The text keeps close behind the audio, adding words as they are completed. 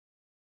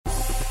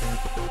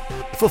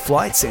For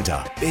Flight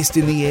Centre, best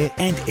in the air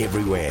and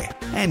everywhere.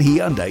 And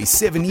Hyundai's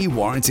 7-year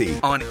warranty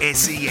on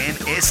SEN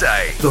SA.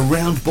 The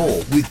Round Ball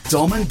with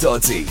Dom and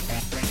Dodsey.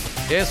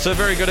 Yes, a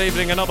very good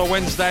evening. Another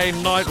Wednesday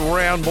night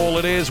round ball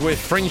it is. We're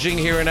fringing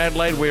here in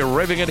Adelaide. We're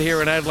revving it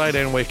here in Adelaide,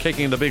 and we're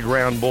kicking the big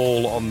round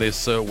ball on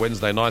this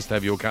Wednesday. Nice to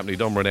have your company,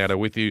 Dom Rinaldo,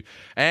 with you.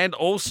 And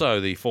also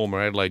the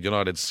former Adelaide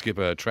United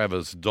skipper,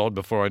 Travis Dodd.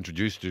 Before I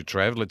introduce you to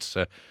Trav, let's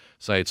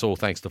say it's all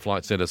thanks to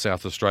Flight Centre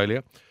South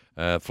Australia.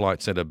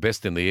 Flight Centre,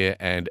 best in the air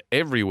and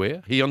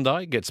everywhere.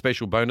 Hyundai, get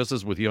special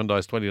bonuses with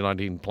Hyundai's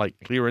 2019 plate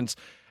clearance.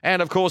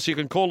 And, of course, you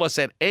can call us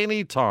at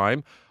any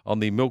time on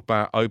the Milk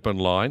Bar open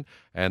line,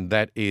 and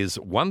that is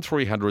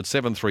 1300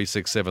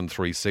 736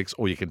 736,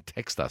 or you can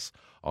text us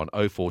on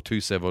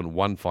 0427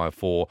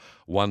 154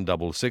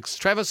 166.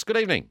 Travis, good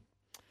evening.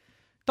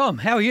 Dom,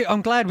 how are you?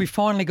 I'm glad we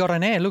finally got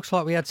on air. Looks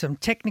like we had some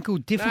technical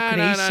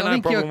difficulties. No I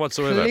think problem you're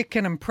whatsoever.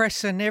 clicking and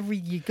pressing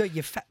you got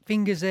your fat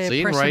fingers there.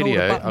 See, in pressing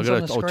radio, all the buttons on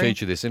the I'll screen.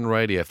 teach you this. In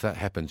radio, if that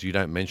happens, you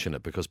don't mention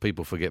it because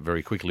people forget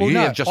very quickly. Well, You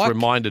no, have just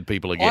reminded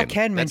people again. I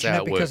can That's mention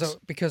how it works.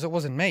 because it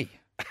wasn't me.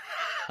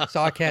 So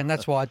I can.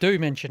 That's why I do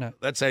mention it.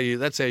 That's how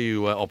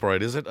you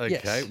operate, is it? Okay,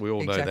 Yes, we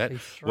all know exactly.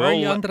 that. Throw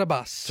you under the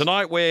bus.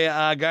 Tonight we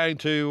are going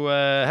to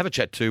have a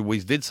chat too. We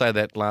did say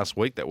that last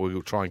week that we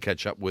will try and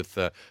catch up with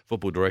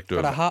football director.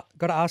 Got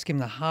to ask him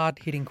the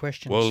hard-hitting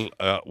questions.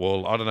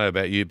 Well, I don't know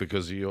about you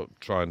because you're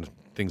trying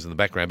things in the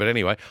background, but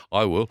anyway,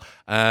 I will.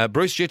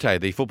 Bruce Jitte,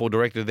 the football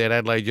director at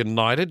Adelaide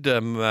United,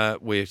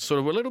 we're sort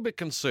of a little bit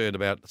concerned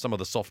about some of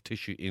the soft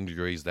tissue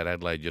injuries that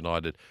Adelaide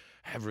United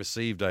have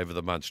received over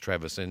the months,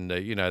 Travis, and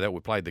that we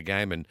played the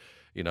game, and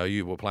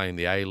you were playing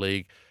the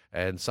A-League,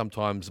 and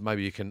sometimes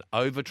maybe you can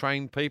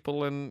overtrain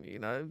people,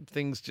 and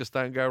things just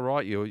don't go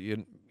right.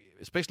 You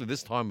especially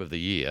this time of the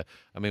year.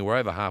 I mean, we're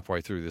over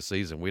halfway through the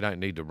season. We don't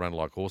need to run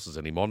like horses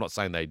anymore. I'm not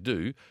saying they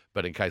do,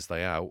 but in case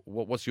they are,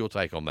 what's your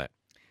take on that?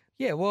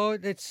 Yeah, well,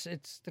 it's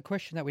the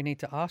question that we need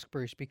to ask,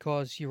 Bruce,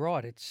 because you're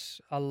right.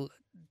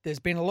 There's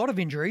been a lot of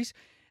injuries,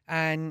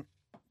 and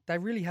they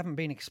really haven't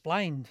been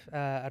explained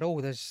at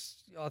all.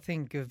 I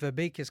think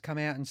Verbeek has come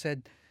out and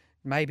said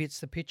maybe it's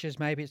the pitches,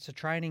 maybe it's the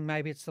training,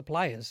 maybe it's the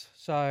players.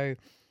 So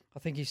I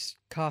think he's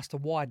cast a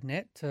wide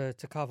net to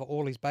cover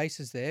all his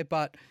bases there.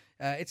 But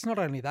it's not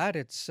only that;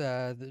 it's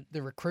the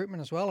recruitment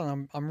as well.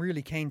 And I'm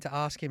really keen to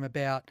ask him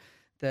about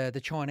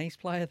the Chinese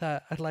player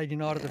that Adelaide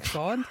United have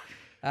signed,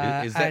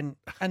 and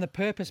the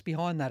purpose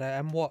behind that,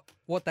 and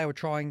what they were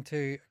trying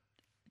to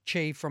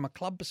achieve from a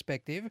club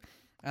perspective.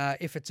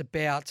 If it's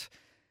about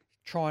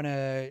trying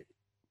to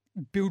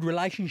build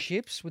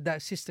relationships with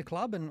that sister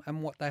club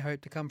and what they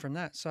hope to come from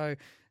that. So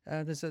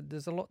there's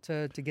a lot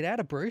to get out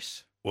of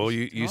Bruce. Well,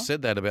 you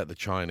said that about the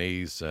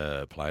Chinese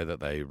player that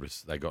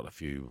they got a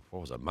few,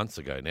 months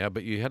ago now,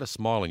 but you had a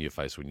smile on your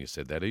face when you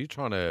said that. Are you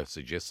trying to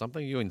suggest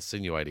something? Are you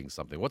insinuating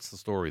something? What's the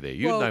story there?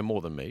 You know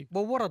more than me.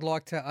 Well, what I'd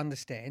like to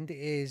understand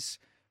is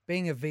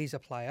being a visa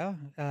player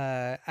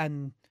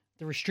and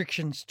the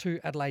restrictions to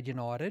Adelaide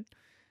United.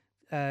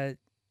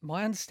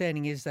 My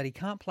understanding is that he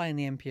can't play in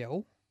the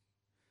NPL.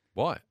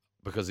 Why?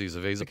 Because he's a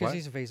visa player? Because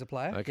he's a visa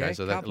player. Okay, yeah,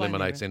 so that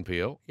eliminates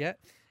NPL. Yeah.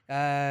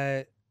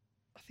 I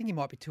think he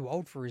might be too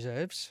old for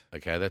reserves.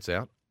 Okay, that's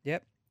out.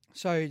 Yep.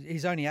 So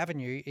his only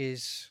avenue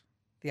is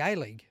the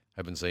A-League.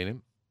 Haven't seen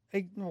him.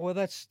 Well,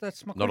 that's my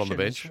question. Not on the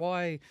bench.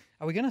 Why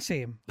are we going to see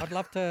him? I'd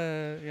love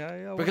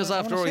to. Because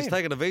after all, he's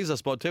taken a visa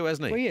spot too,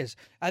 hasn't he? Well, he is.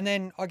 And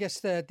then I guess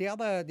the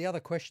other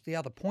question, the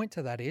other point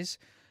to that is,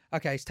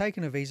 okay, he's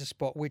taken a visa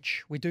spot,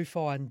 which we do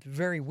find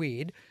very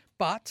weird.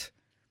 But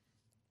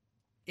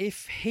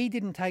if he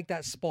didn't take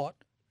that spot,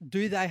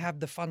 do they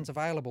have the funds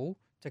available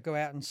to go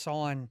out and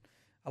sign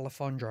a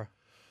Lafondra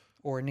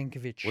or a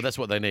Ninkovic? Well, that's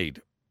what they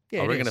need.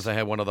 Yeah, I reckon if they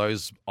had one of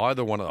those,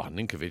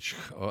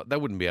 Ninkovic, they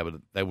wouldn't be able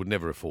to. They would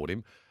never afford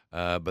him.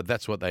 But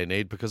that's what they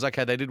need because,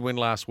 okay, they did win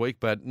last week,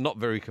 but not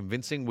very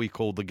convincing. We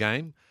called the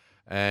game.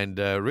 And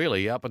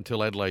really, up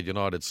until Adelaide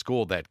United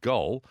scored that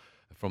goal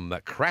from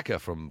that cracker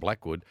from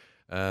Blackwood,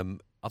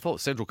 I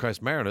thought Central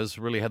Coast Mariners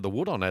really had the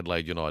wood on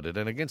Adelaide United.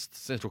 And against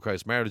Central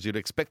Coast Mariners, you'd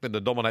expect them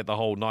to dominate the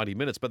whole 90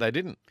 minutes, but they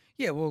didn't.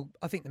 Yeah, well,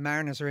 I think the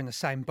Mariners are in the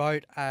same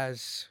boat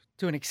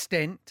to an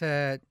extent.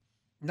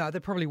 No,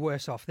 they're probably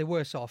worse off. They're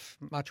worse off,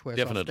 much worse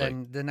off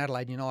than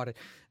Adelaide United.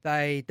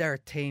 They're a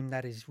team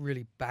that is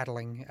really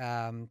battling.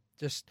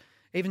 Just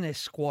even their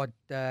squad,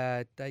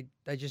 they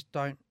just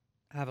don't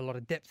have a lot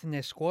of depth in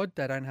their squad.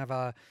 They don't have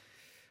a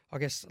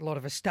lot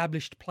of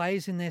established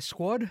players in their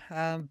squad.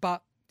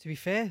 But to be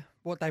fair,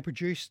 what they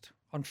produced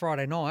on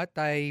Friday night,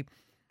 they'd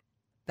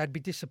be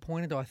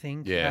disappointed, I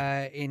think.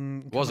 Yeah.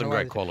 It wasn't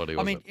great quality,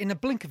 was it? In a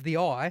blink of the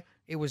eye,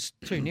 it was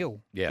 2-0.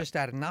 Yeah. Just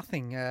out of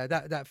nothing.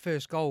 That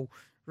first goal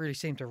really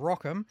seemed to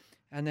rock them.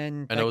 And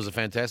it was a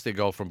fantastic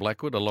goal from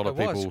Blackwood. A lot of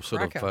people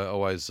sort of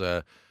always,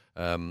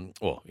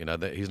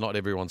 he's not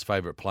everyone's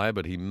favourite player,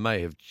 but he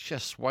may have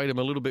just swayed him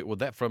a little bit with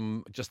that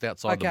from just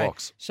outside the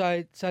box.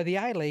 So the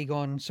A-League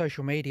on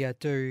social media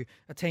do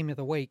a team of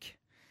the week.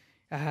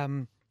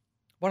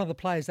 One of the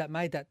players that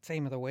made that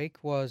team of the week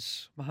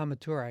was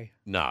Mohamed Toure.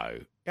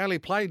 No. He only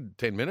played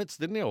 10 minutes,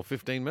 didn't he, or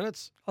 15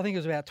 minutes? I think it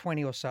was about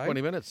 20 or so.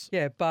 20 minutes.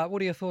 Yeah, but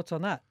what are your thoughts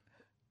on that?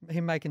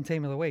 Him making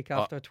team of the week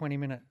after a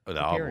 20-minute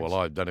appearance. Well,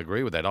 I don't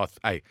agree with that.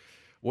 Like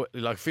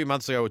a few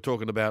months ago, we were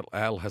talking about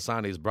Al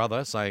Hassani's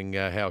brother, saying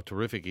how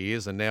terrific he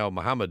is, and now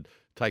Mohammed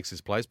takes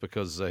his place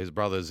because his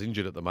brother's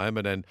injured at the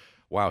moment. And,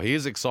 wow, he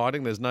is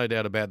exciting. There's no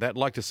doubt about that. I'd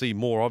like to see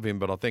more of him,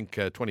 but I think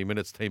 20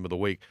 minutes team of the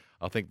week,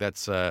 I think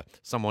that's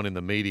someone in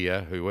the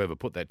media, whoever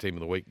put that team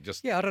of the week,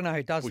 just I don't know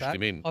who does pushed that.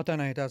 him in. I don't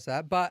know who does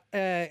that. But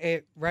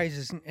it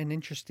raises an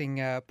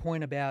interesting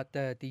point about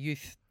the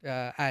youth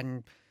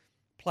and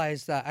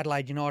players that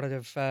Adelaide United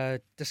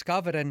have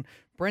discovered. And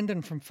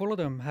Brendan from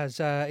Fullerton has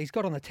he's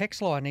got on the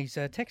text line. He's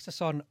texted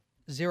us on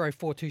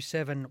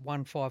 0427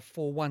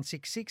 154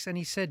 166, and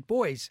he said,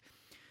 boys,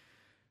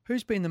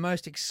 who's been the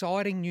most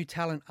exciting new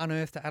talent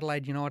unearthed at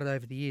Adelaide United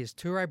over the years?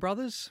 Toure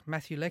brothers,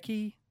 Matthew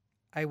Leckie,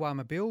 Awa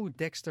Mabil,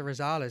 Dexter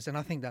Rosales. And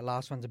I think that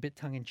last one's a bit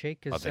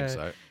tongue-in-cheek. I think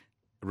so.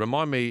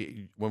 Remind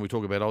me, when we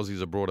talk about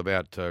Aussies abroad,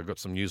 got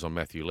some news on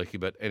Matthew Leckie.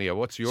 But anyhow,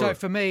 what's your... So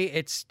for me,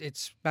 it's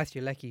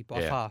Matthew Leckie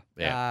by far.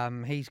 Yeah.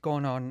 He's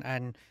gone on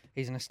and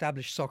he's an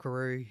established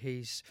Socceroo.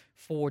 He's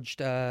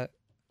forged a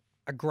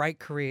great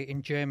career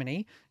in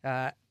Germany,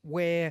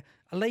 where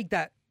a league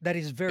that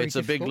is very It's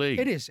difficult. a big league.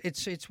 It is.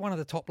 It's one of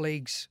the top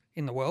leagues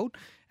in the world.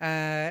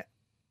 And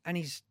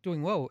he's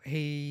doing well.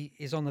 He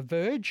is on the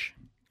verge,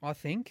 I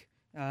think,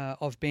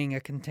 of being a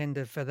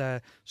contender for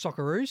the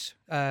Socceroos.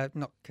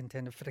 Not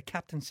contender, for the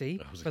captaincy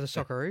for the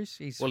Socceroos.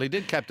 He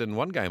did captain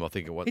one game, I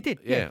think it was. He did,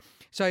 yeah.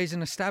 So he's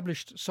an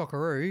established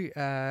Socceroo.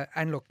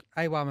 And look,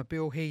 Awa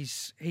Mabil,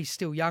 he's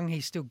still young.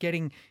 He's still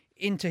getting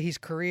into his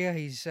career.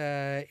 He's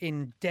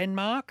in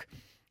Denmark,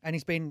 and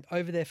he's been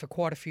over there for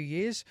quite a few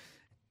years.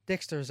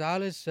 Dexter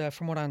Rosales,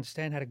 from what I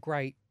understand, had a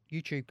great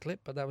YouTube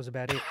clip, but that was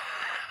about it.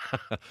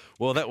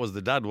 Well, that was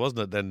the dud, wasn't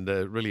it? Then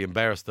really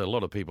embarrassed a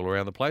lot of people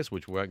around the place,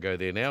 which we won't go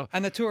there now.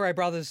 And the Toure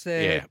brothers,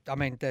 they've still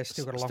got a long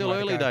way to go. Still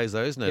early days,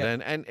 though, isn't it?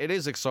 Yep. And it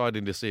is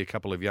exciting to see a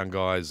couple of young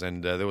guys.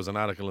 And there was an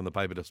article in the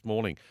paper this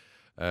morning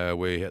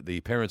where the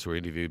parents were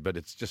interviewed, but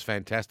it's just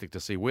fantastic to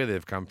see where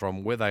they've come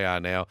from, where they are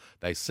now.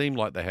 They seem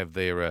like they have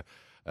their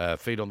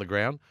feet on the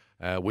ground.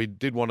 We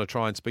did want to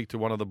try and speak to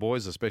one of the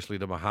boys, especially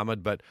to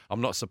Mohammed, but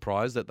I'm not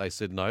surprised that they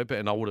said no,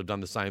 and I would have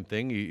done the same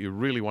thing. You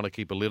really want to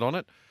keep a lid on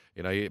it,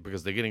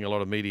 because they're getting a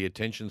lot of media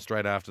attention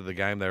straight after the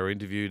game. They were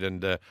interviewed,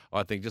 and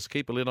I think just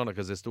keep a lid on it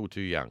because they're still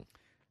too young.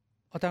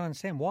 I don't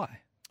understand why.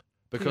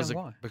 Because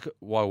why?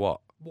 Why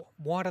what?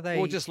 Why do they...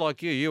 Well, just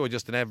like you were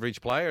just an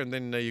average player, and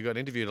then you got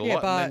interviewed a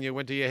lot, and then you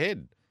went to your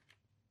head.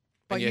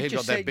 But you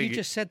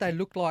just said they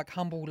looked like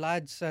humble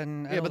lads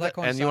and all that kind of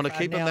stuff. And you want to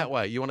keep them that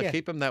way. You want to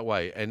keep them that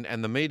way.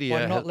 And the media...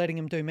 By not letting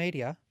them do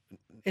media.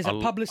 Is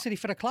it publicity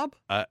for the club?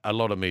 A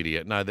lot of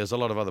media. No, there's a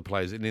lot of other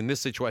players. And in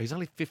this situation, he's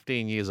only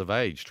 15 years of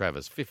age,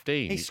 Travis.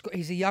 15.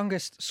 He's the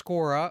youngest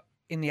scorer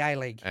in the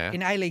A-League,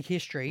 in A-League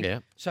history. Yeah.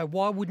 So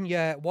why wouldn't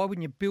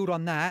you build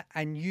on that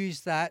and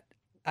use that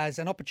as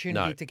an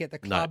opportunity to get the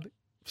club...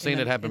 Seen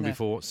it happen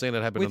before. Seen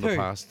it happen in the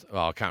past.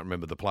 Oh, I can't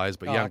remember the players,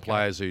 but young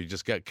players who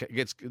just get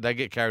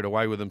carried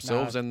away with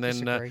themselves, and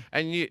then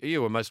and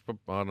you were I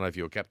don't know if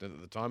you were captain at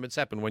the time. It's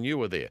happened when you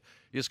were there.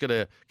 You just got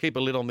to keep a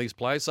lid on these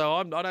players. So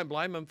I don't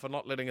blame them for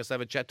not letting us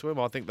have a chat to him.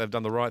 I think they've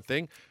done the right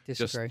thing.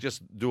 Disagree.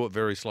 Just do it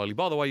very slowly.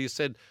 By the way, you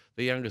said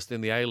the youngest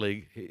in the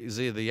A-League. Is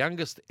he the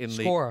youngest in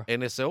Scorer. the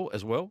NSL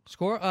as well?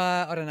 Scorer?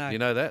 I don't know. You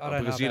know that? I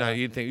don't because know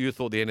you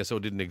thought the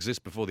NSL didn't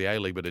exist before the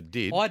A-League, but it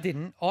did. I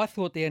didn't. I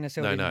thought the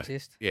NSL didn't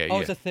exist. Yeah, I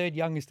was the third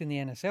youngest in the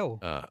NSL.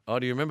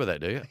 Do you remember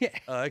that, do you? Yeah.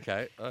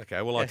 Okay.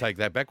 Well, I take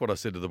that back. What I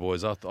said to the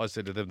boys, I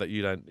said to them that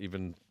you don't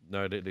even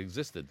know that it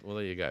existed. Well,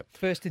 there you go.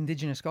 First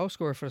Indigenous goal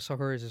scorer for the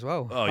Socceroos as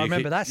well. I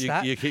remember that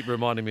stat. You keep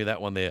reminding me of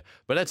that one there.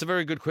 But that's a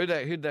very good question.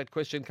 Who did that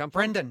question come from?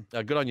 Brendan.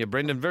 Good on you,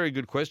 Brendan. Very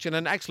good question.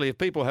 And actually, if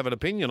people have an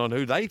opinion on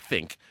who they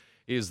think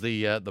is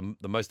the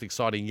most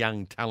exciting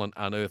young talent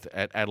unearthed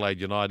at Adelaide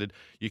United,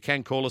 you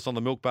can call us on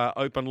the Milk Bar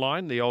open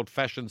line, the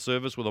old-fashioned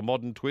service with a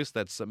modern twist.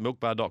 That's at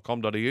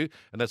milkbar.com.au, and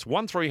that's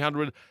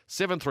 1300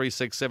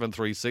 736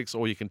 736,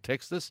 or you can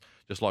text us,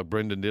 just like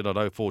Brendan did, at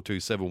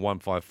 0427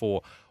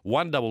 154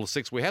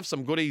 166. We have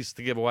some goodies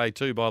to give away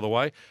too, by the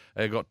way.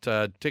 We've got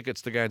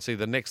tickets to go and see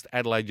the next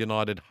Adelaide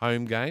United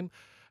home game,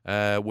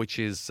 which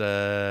is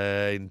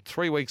in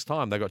 3 weeks'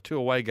 time. They've got 2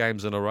 away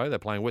games in a row. They're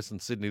playing Western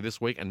Sydney this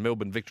week and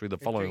Melbourne Victory the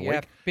following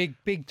week. Yeah,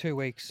 big 2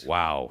 weeks.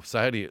 Wow.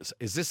 So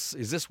is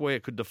this where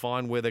it could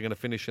define where they're going to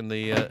finish in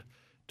the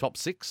top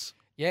 6?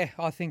 Yeah,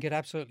 I think it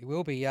absolutely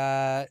will be.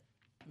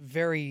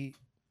 Very,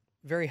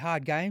 very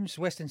hard games.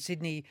 Western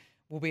Sydney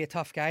will be a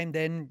tough game.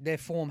 Then their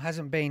form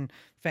hasn't been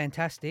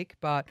fantastic,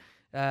 but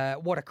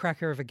what a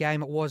cracker of a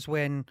game it was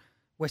when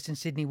Western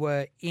Sydney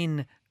were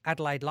in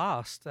Adelaide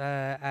last,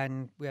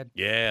 and we had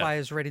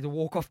players ready to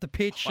walk off the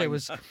pitch. There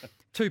was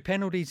 2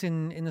 penalties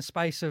in the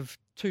space of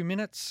 2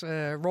 minutes,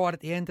 right at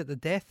the end at the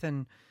death,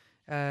 and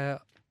I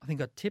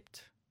think I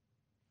tipped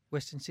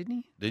Western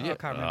Sydney. Did you? I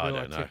can't remember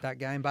who I tipped that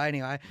game, but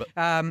anyway,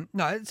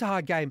 no, it's a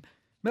hard game.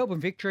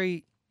 Melbourne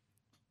Victory,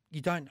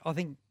 I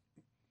think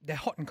they're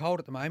hot and cold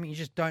at the moment. You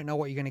just don't know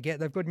what you're going to get.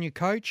 They've got a new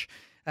coach.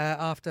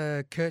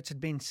 after Kurtz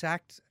had been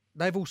sacked.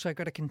 They've also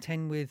got to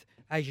contend with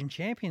Asian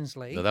Champions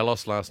League. No, they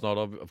lost last night,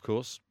 of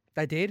course.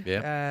 They did.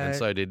 Yeah, and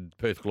so did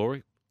Perth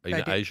Glory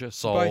in Asia.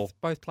 Seoul.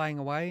 Both playing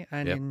away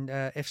and in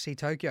FC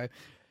Tokyo.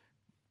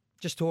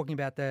 Just talking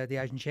about the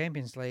Asian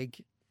Champions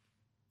League,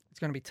 it's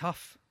going to be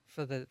tough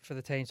for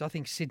the teams. I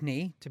think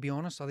Sydney, to be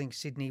honest,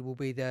 will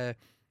be the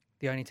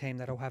only team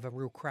that'll have a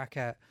real crack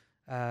at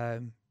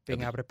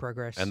being able to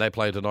progress. And they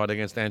play tonight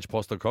against Ange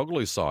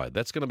Postecoglou's side.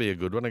 That's going to be a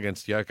good one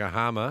against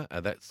Yokohama.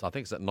 I think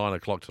it's at 9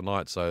 o'clock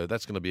tonight. So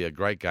that's going to be a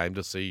great game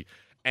to see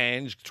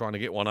Ange trying to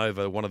get one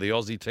over one of the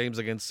Aussie teams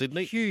against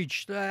Sydney.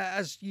 Huge,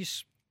 as you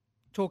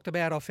talked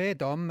about off air,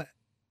 Dom.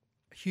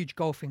 Huge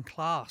golfing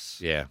class.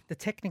 Yeah. The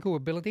technical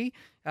ability,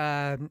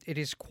 it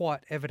is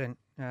quite evident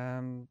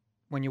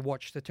when you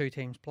watch the two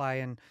teams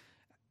play, and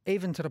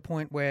even to the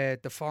point where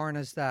the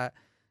foreigners that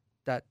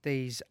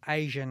these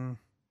Asian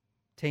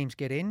teams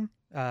get in,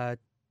 a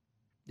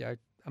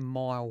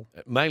mile.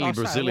 Mainly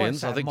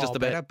Brazilians, I think just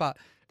about better, but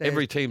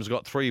every team's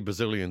got 3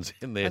 Brazilians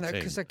in their team.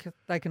 Because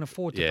they can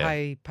afford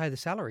to pay the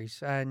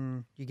salaries,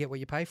 and you get what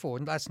you pay for.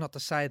 And that's not to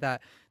say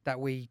that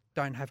we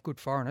don't have good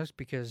foreigners,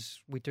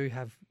 because we do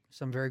have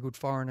some very good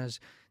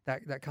foreigners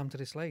that come to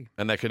this league.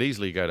 And they could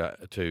easily go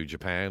to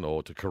Japan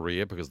or to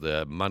Korea because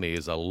the money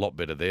is a lot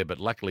better there. But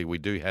luckily we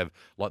do have,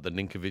 like the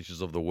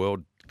Ninkoviches of the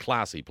world,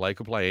 classy play.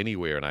 Could play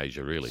anywhere in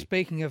Asia, really.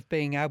 Speaking of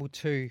being able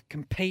to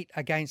compete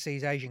against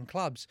these Asian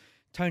clubs,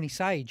 Tony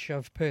Sage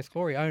of Perth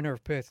Glory, owner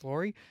of Perth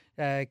Glory,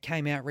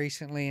 came out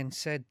recently and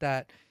said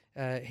that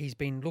he's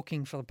been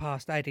looking for the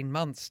past 18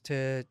 months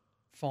to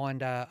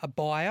find a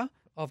buyer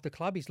of the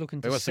club. He's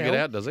looking to sell. He wants to get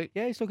out, does he?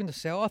 Yeah, he's looking to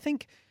sell. I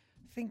think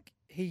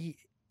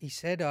he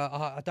said,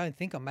 I don't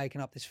think I'm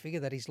making up this figure,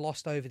 that he's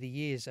lost over the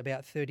years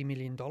about $30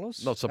 million.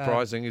 Not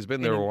surprising. He's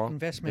been there a while.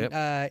 Investment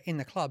in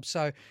the club.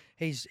 So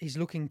he's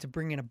looking to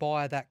bring in a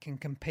buyer that can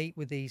compete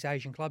with these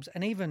Asian clubs,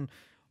 and even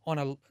on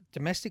a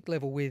domestic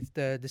level with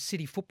the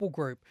City Football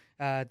Group,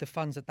 the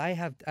funds that they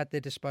have at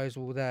their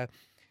disposal, the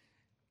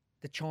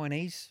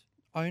Chinese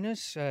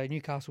owners,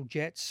 Newcastle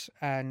Jets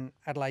and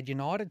Adelaide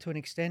United to an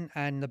extent,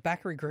 and the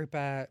Bakary Group,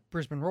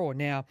 Brisbane Roar.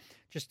 Now,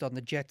 just on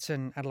the Jets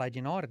and Adelaide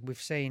United,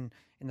 we've seen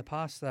in the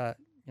past that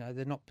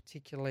they're not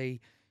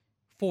particularly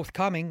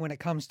forthcoming when it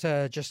comes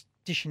to just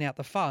dishing out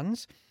the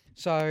funds.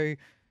 So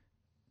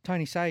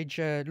Tony Sage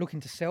looking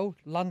to sell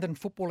London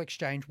Football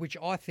Exchange, which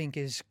I think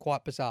is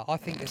quite bizarre. I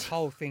think this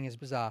whole thing is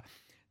bizarre.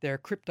 They're a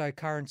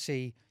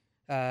cryptocurrency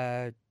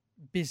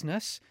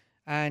business.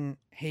 And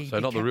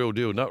not the real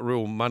deal, not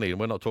real money, and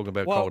we're not talking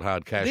about cold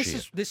hard cash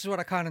here. This is what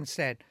I can't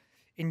understand.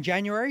 In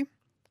January,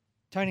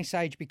 Tony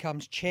Sage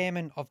becomes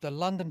chairman of the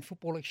London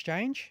Football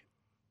Exchange.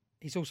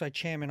 He's also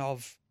chairman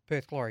of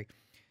Perth Glory.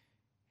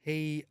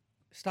 He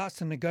starts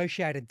to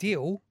negotiate a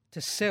deal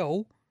to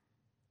sell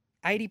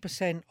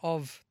 80%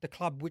 of the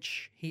club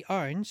which he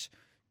owns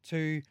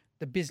to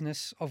the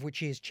business of which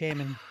he is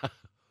chairman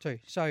to.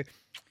 So,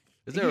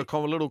 is there a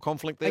little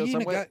conflict there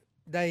somewhere?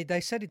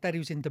 They said that he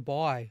was in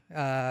Dubai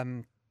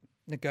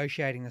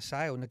negotiating the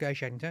sale,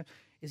 negotiating terms.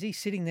 Is he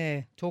sitting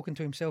there talking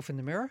to himself in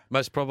the mirror?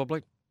 Most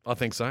probably. I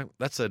think so.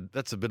 That's a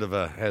bit of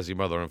a how's your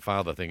mother and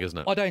father thing, isn't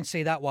it? I don't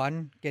see that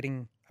one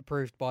getting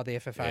approved by the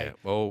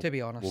FFA, to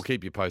be honest. We'll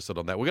keep you posted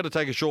on that. We're going to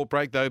take a short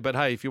break, though. But,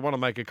 hey, if you want to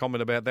make a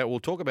comment about that, we'll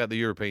talk about the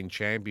European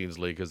Champions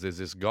League, because there's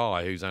this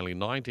guy who's only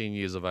 19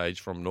 years of age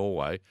from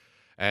Norway,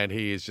 and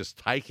he is just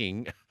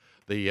taking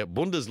the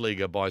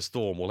Bundesliga by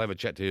storm. We'll have a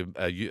chat to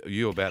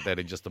you about that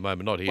in just a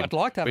moment. Not him. I'd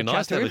like to have a chat to him. Be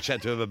nice to have him. a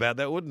chat to him about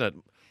that, wouldn't it?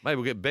 Maybe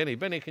we'll get Benny.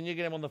 Benny, can you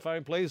get him on the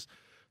phone, please?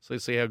 So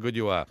see how good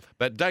you are.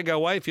 But don't go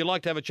away. If you'd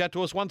like to have a chat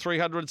to us,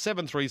 1300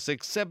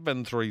 736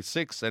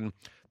 736, and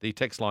the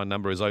text line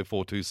number is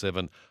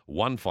 0427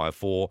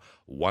 154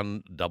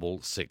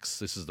 166.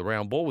 This is The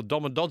Round Ball with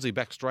Dom and Dodsey,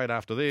 back straight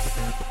after this.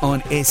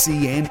 On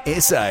SEN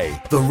SA,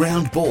 The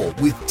Round Ball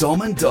with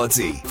Dom and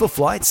Dodsey for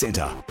Flight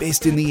Centre.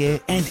 Best in the air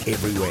and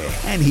everywhere.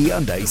 And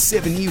Hyundai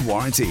 7-year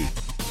warranty.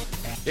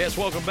 Yes,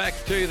 welcome back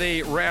to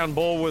the Round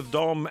Ball with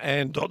Dom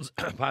and Dodds,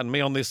 pardon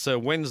me, on this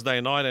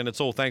Wednesday night, and it's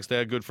all thanks to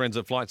our good friends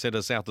at Flight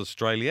Centre South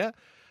Australia.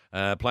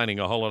 Planning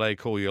a holiday,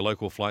 call your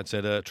local Flight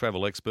Centre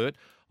travel expert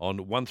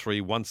on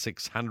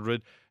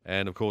 131600,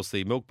 and of course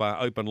the Milk Bar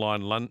open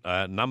line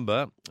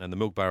number, and the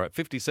Milk Bar at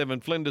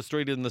 57 Flinders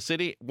Street in the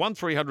city,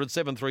 1300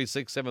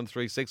 736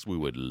 736. We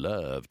would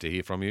love to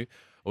hear from you,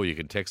 or you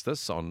can text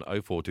us on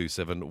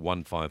 0427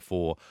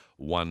 154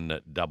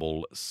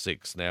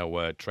 166. Now,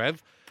 Trav,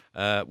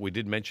 we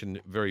did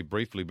mention very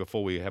briefly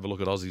before we have a look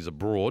at Aussies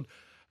abroad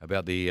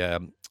about the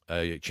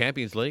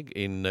Champions League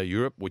in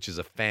Europe, which is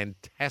a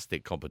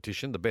fantastic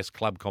competition, the best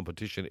club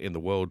competition in the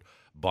world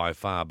by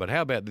far. But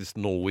how about this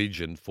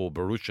Norwegian for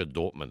Borussia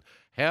Dortmund?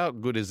 How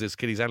good is this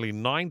kid? He's only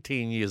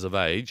 19 years of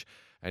age,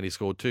 and he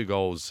scored 2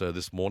 goals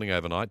this morning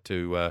overnight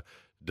to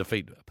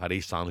defeat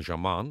Paris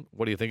Saint-Germain.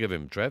 What do you think of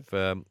him,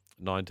 Trav?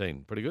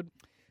 19, pretty good?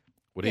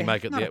 Would he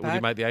make it? Would he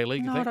make the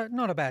A-League?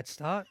 Not a bad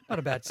start. Not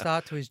a bad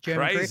start to his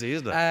German career. Crazy,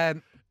 isn't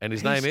it? And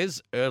his name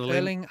is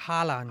Erling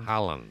Haaland.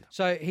 Haaland.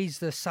 So he's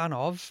the son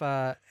of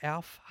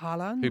Alf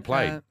Haaland. Who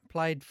played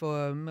played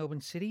for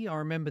Melbourne City. I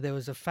remember there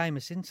was a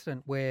famous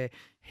incident where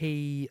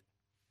he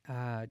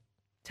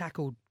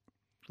tackled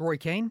Roy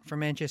Keane from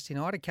Manchester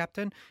United,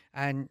 captain,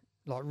 and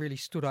like really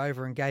stood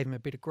over and gave him a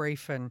bit of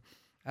grief. And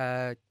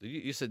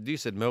You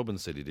said Melbourne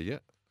City, did you?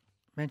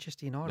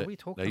 Manchester United, what are you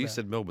talking about? No, you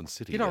said Melbourne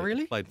City. Did I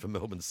really? He played for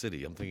Melbourne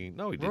City. I'm thinking,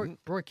 no, he didn't.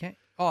 Roy Keane.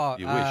 Oh,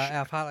 You wish.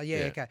 Alf Hartley.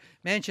 Yeah, okay.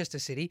 Manchester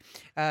City.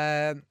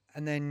 And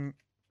then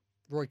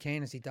Roy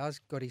Keane, as he does,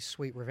 got his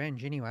sweet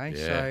revenge anyway.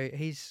 Yeah. So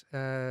he's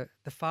the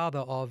father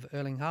of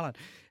Erling Haaland.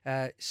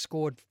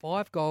 Scored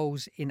 5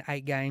 goals in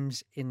 8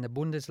 games in the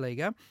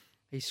Bundesliga.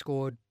 He's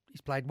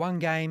played 1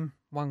 game,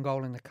 1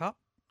 goal in the Cup,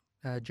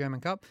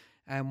 German Cup,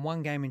 and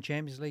 1 game in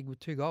Champions League with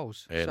 2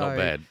 goals. Yeah, not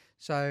bad.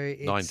 So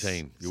it's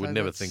 19. You would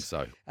never think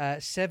so.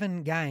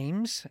 7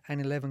 games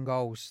and 11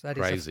 goals. That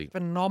is Crazy. a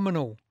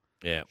phenomenal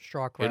Yeah.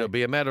 strike rate. It'll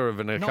be a matter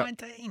of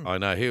 19. I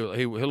know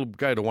he'll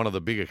go to one of the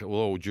bigger. With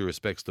all due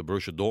respects to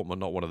Borussia Dortmund,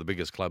 not one of the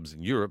biggest clubs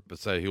in Europe, but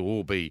so he'll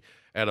all be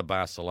out of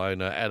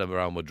Barcelona, out of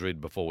Real Madrid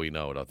before we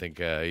know it. I think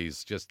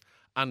he's just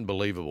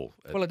unbelievable.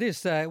 Well, it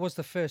is. It was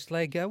the first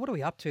leg. What are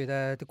we up to?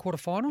 The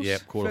quarterfinals. Yeah,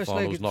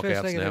 quarterfinals,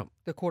 knockouts now.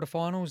 The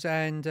quarterfinals,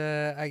 and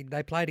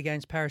they played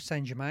against Paris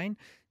Saint-Germain.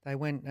 They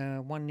went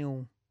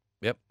 1-0.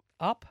 Yep.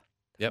 Up.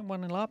 Yep.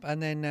 1-0 up,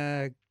 and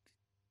then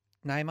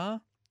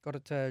Neymar got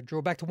it to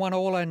draw back to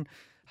 1-1, and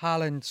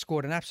Haaland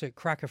scored an absolute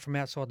cracker from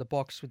outside the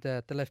box with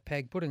the left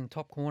peg, put it in the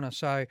top corner.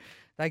 So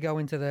they go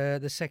into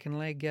the second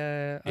leg,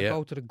 a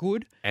goal to the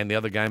good. And the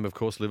other game, of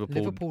course,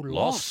 Liverpool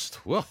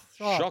lost. Well,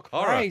 shock,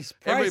 horror. Praise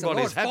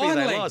Everybody's the happy Lord.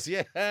 they Finally. lost.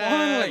 Yeah,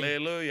 Finally.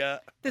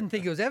 hallelujah. Didn't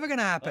think it was ever going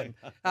to happen.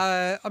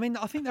 I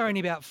think they're only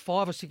about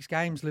 5 or 6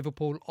 games,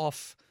 Liverpool,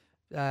 off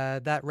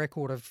that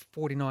record of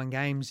 49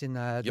 games in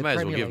the You may as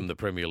well Premier give League. them the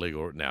Premier League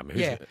or now.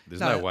 Yeah. There's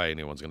No. no way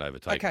anyone's going to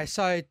overtake them. Okay,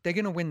 so they're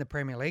going to win the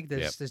Premier League.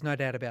 There's no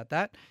doubt about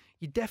that.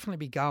 You'd definitely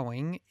be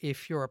going,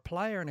 if you're a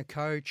player and a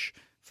coach,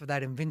 for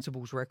that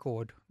Invincibles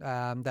record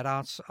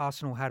that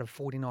Arsenal had of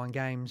 49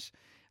 games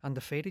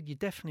undefeated. You'd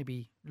definitely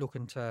be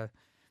looking to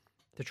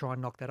try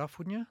and knock that off,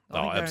 wouldn't you?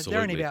 I think absolutely.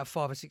 They're only about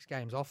 5 or 6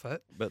 games off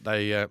it. But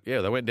they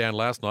went down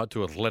last night to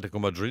Atletico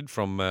Madrid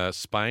from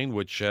Spain,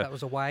 which That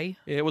was away.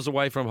 Yeah, it was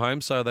away from home,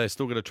 so they're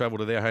still going to travel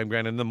to their home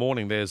ground. In the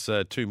morning, there's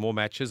 2 more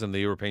matches in the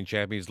European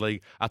Champions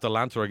League.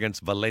 Atalanta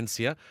against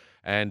Valencia,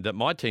 and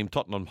my team,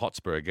 Tottenham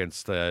Hotspur,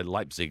 against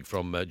Leipzig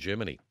from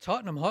Germany.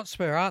 Tottenham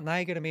Hotspur, aren't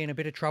they going to be in a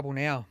bit of trouble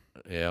now?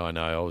 Yeah, I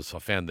know. I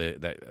found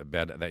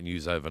about that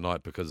news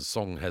overnight because the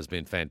song has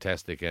been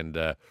fantastic. And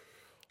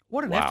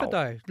What an effort,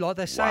 though! Like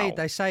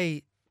they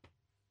say,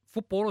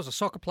 footballers or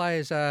soccer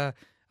players are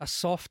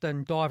soft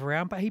and dive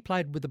around, but he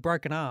played with a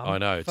broken arm. I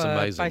know, it's for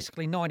amazing.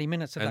 Basically 90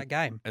 minutes of that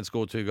game. And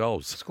scored 2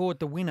 goals. Scored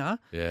the winner.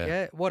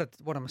 Yeah. What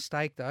a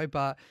mistake though,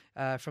 but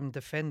from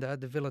defender,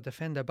 the Villa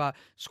defender, but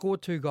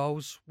scored 2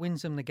 goals,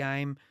 wins them the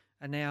game,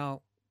 and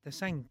now they're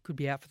saying could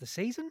be out for the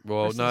season.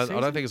 Well, rest of no, the I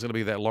season? don't think it's going to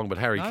be that long. But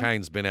Harry No?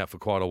 Kane's been out for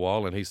quite a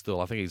while, and I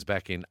think he's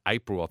back in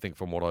April. I think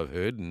from what I've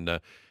heard, and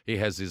he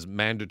has his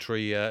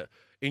mandatory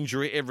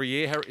injury every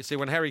year.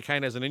 When Harry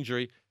Kane has an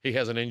injury, he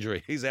has an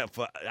injury. He's out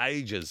for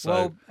ages.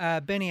 So.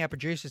 Well, Benny, our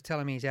producer's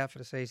telling me he's out for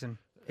the season.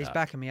 He's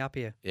backing me up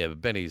here. Yeah,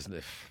 but Benny's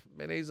an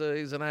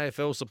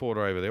AFL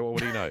supporter over there. What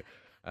would he know?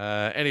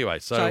 Anyway,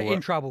 so in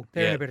trouble.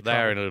 They're in a bit of trouble.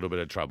 They're in a little bit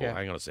of trouble. Yeah.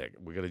 Hang on a sec.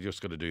 We're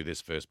just got to do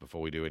this first before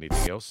we do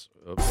anything else.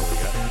 Oh, there we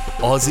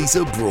go. Aussies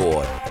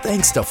abroad.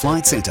 Thanks to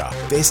Flight Centre.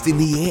 Best in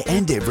the air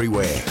and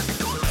everywhere.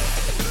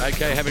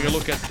 Okay, having a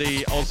look at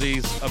the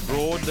Aussies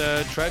abroad.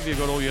 Trav, you've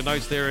got all your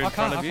notes there in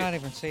front of you. I can't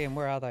even see them.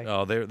 Where are they?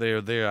 Oh,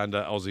 they're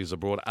under Aussies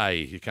abroad.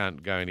 You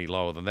can't go any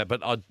lower than that.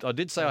 But I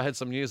did say I had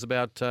some news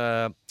about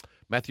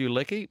Matthew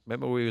Leckie.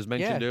 Remember he was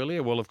mentioned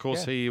earlier? Well, of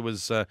course, he's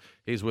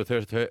with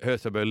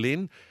Hertha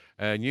Berlin.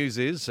 News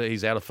is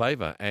he's out of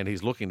favour and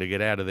he's looking to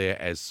get out of there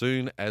as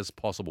soon as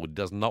possible.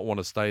 Does not want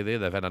to stay there.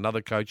 They've had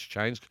another coach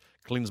change.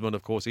 Klinsmann,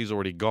 of course, he's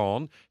already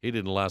gone. He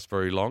didn't last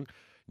very long.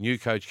 New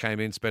coach came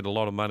in, spent a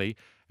lot of money,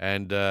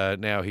 and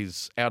now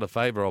he's out of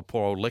favour of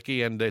poor old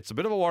Leckie. And it's a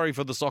bit of a worry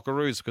for the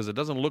Socceroos because it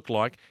doesn't look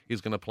like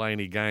he's going to play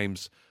any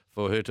games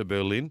for Hertha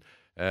Berlin.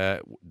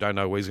 Don't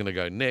know where he's going to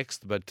go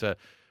next, but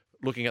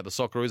looking at the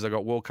Socceroos, they've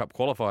got World Cup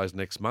qualifiers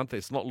next month.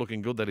 It's not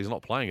looking good that he's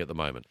not playing at the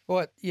moment.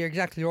 Well, you're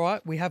exactly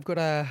right. We have got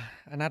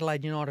an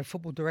Adelaide United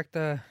football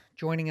director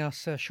joining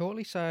us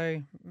shortly,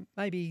 so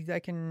maybe they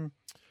can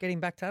get him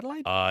back to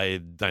Adelaide? I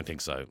don't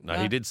think so. No,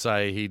 he did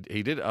say he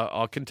did.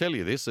 I can tell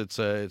you this. It's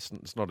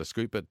not a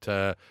scoop,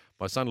 but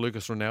my son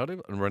Lucas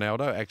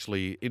Rinaldo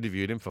actually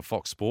interviewed him for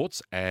Fox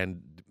Sports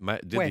and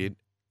did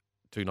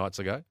 2 nights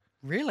ago.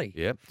 Really?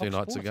 Yeah, Fox 2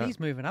 nights Sports? ago. He's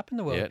moving up in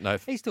the world. Yeah, no,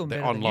 he's doing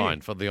better online than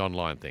you. for the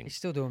online thing. He's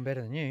still doing better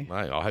than you.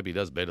 Mate, I hope he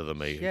does better than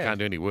me. Yeah. He can't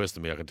do any worse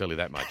than me, I can tell you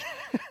that much.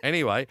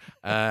 Anyway,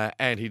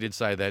 and he did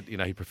say that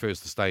he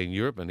prefers to stay in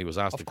Europe, and he was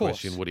asked the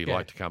question, would he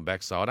like to come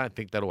back? So I don't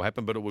think that'll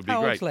happen, but it would be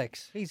How great. old's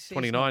Lex? He's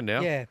 29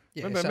 now. Yeah.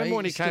 Remember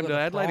when he came to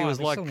Adelaide, he was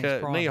like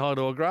knee-high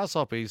to a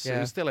grasshopper. He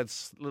still had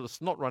little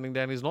snot running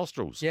down his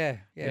nostrils. Yeah.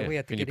 Yeah. We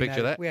had to Can you get him picture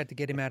out, that? We had to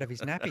get him out of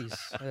his nappies,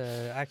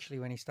 actually,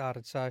 when he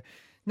started. So,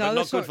 No, but not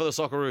that's good for the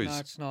Socceroos. No,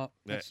 it's not.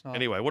 Yeah. It's not.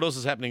 Anyway, what else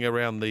is happening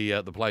around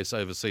the place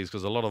overseas?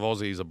 Because a lot of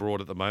Aussies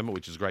abroad at the moment,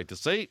 which is great to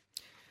see.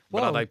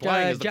 But are they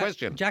playing is the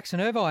question.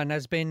 Jackson Irvine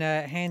has been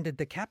handed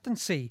the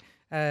captaincy.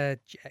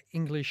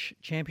 English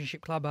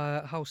Championship club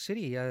Hull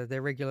City.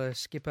 Their regular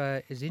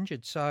skipper is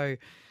injured. So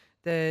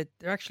they're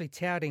actually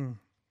touting,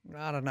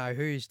 I don't know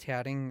who's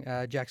touting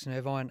Jackson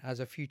Irvine as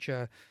a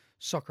future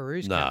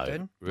Socceroos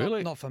captain.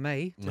 Really? Not for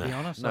me, to be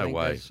honest. No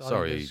way.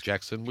 Sorry,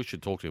 Jackson. We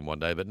should talk to him one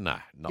day, but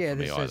not for me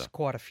either. There's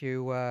quite a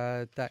few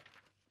that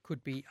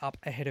could be up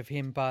ahead of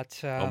him,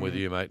 but... I'm with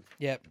you, mate.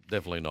 Yeah.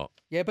 Definitely not.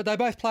 Yeah, but they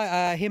both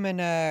play, him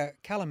and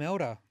Callum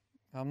Elder.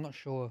 I'm not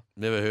sure.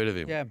 Never heard of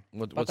him. Yeah.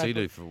 What's he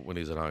do when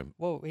he's at home?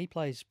 Well, he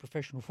plays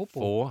professional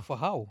football for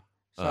Hull.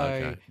 So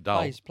okay.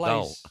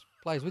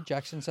 plays with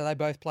Jackson. So they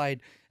both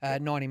played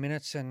 90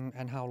 minutes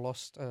and Hull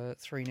lost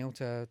 3-0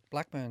 to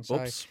Blackburn. So,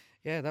 Oops.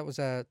 yeah, that was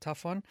a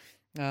tough one.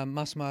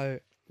 Massimo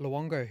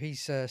Luongo,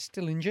 he's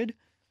still injured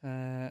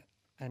and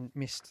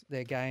missed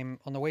their game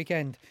on the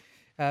weekend.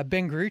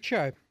 Ben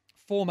Garuccio,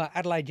 former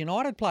Adelaide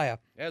United player.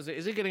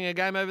 Is he getting a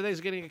game over there? Is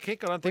he getting a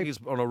kick? I don't think he's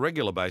on a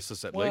regular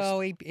basis at least. Well,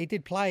 he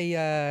did play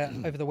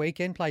over the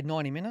weekend, played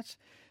 90 minutes.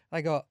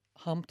 They got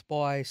humped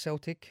by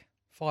Celtic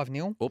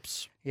 5-0.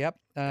 Oops. Yep.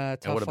 And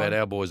what about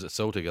our boys at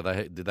Celtic?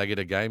 Did they get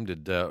a game?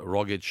 Did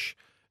Rogic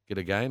get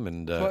a game?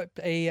 And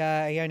he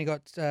only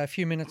got a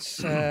few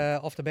minutes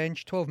off the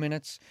bench, 12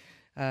 minutes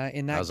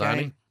in that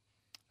game.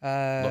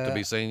 Not to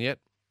be seen yet?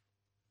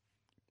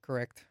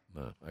 Correct.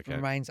 No, okay.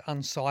 Remains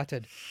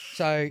unsighted.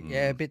 So,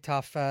 yeah, a bit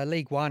tough.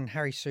 League One,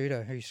 Harry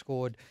Suter, who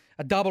scored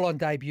a double on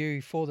debut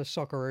for the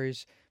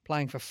Socceroos,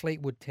 playing for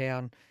Fleetwood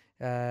Town,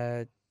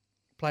 played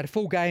a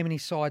full game in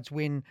his side's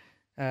win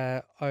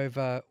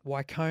over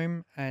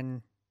Wycombe,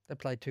 and they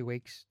played 2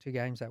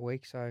 games that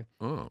week. So,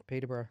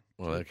 Peterborough,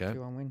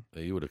 2-1 win.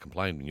 You would have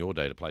complained in your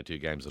day to play 2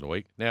 games in a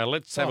week. Now,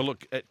 let's have a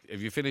look at,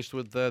 have you finished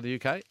with the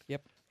UK?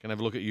 Yep. Can I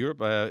have a look at Europe?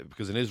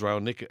 Because in Israel,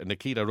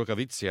 Nikita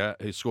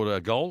Rukavitsya, who scored a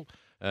goal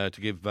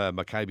to give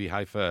Maccabi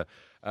Haifa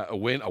a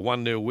win, a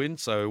 1-0 win.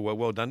 So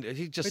well done.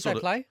 He just Who'd they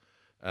play?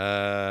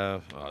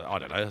 I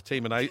don't know. A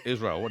team in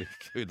Israel. What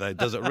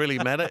does it really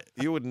matter?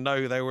 You wouldn't know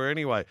who they were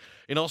anyway.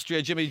 In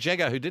Austria, Jimmy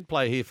Jagger, who did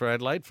play here for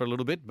Adelaide for a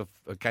little bit,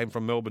 came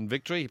from Melbourne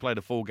Victory. He played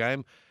a full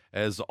game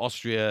as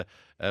Austria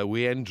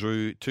Wien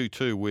drew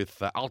 2-2 with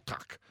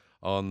Altak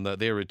on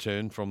their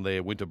return from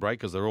their winter break,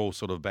 because they're all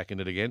sort of back in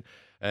it again.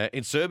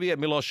 In Serbia,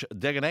 Miloš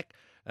Deganek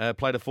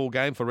played a full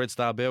game for Red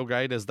Star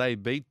Belgrade as they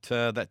beat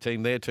that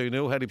team there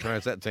 2-0. How do you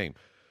pronounce that team?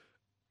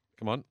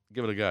 Come on,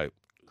 give it a go.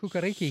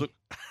 Kukariki.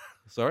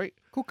 Sorry?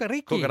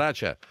 Kukariki.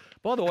 Kukaracha.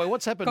 By the way,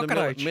 what's happened to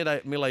Mile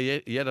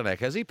Jedinak?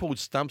 Has he pulled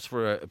stumps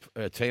for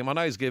a team? I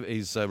know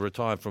he's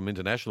retired from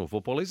international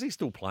football. Is he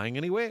still playing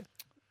anywhere?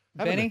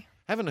 Benny?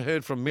 Haven't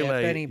heard from Mile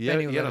Benny will let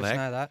us Jedinak.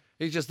 know that.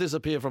 He's just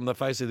disappeared from the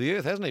face of the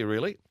earth, hasn't he,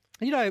 really?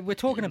 You know, we're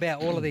talking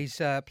about all of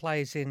these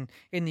players in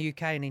the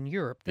UK and in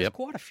Europe. There's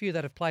quite a few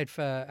that have played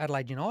for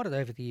Adelaide United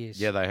over the years.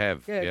 Yeah, they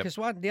have. Yeah, because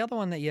the other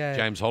one that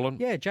James Holland.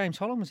 Yeah, James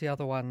Holland was the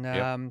other one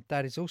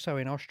that is also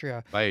in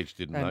Austria. Bajic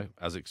didn't, though.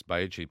 Aziz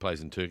Bajic, he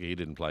plays in Turkey. He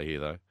didn't play here,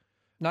 though.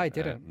 No, he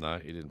didn't. No,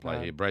 he didn't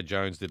play here. Brad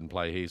Jones didn't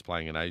play here. He's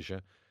playing in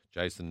Asia.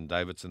 Jason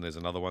Davidson, there's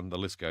another one. The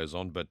list goes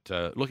on. But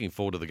looking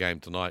forward to the game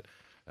tonight.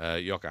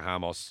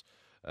 Yokohama's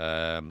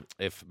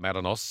F.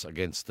 Madanos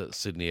against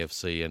Sydney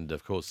FC. And,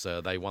 of course,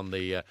 they won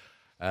the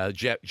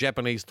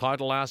Japanese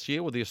title last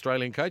year with the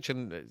Australian coach.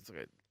 And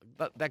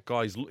that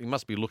guy, he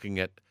must be looking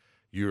at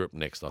Europe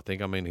next, I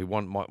think. I mean, he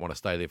might want to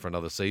stay there for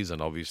another season,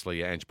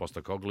 obviously, Ange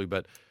Postecoglou.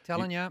 But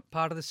telling you,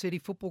 part of the City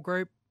Football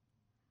Group.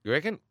 You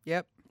reckon?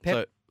 Yep.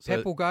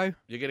 Pep will go.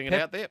 You're getting it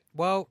out there?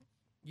 Well,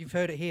 you've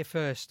heard it here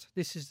first.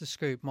 This is the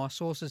scoop. My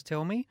sources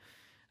tell me,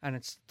 and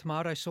it's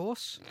tomato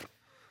sauce.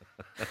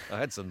 I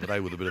had some today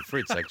with a bit of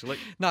Fritz, actually.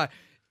 No,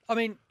 I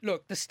mean,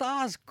 look, the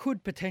Stars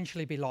could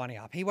potentially be lining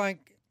up. He won't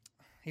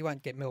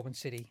get Melbourne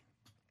City,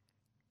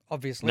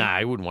 obviously. No,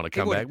 he wouldn't want to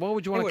come back. Why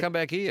would you want to come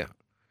back here?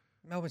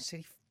 Melbourne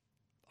City.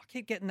 I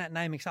keep getting that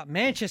name mixed up.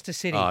 Manchester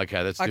City. Oh,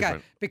 okay, that's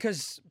different.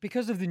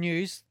 Because of the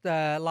news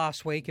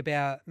last week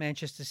about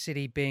Manchester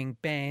City being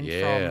banned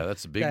from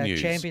that's big the news.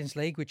 Champions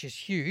League, which is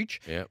huge.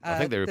 Yeah, I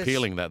think they're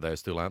appealing that, though,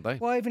 still, aren't they?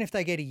 Well, even if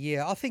they get a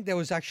year. I think there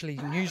was actually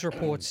news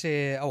reports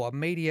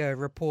media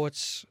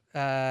reports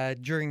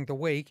during the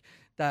week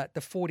that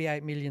the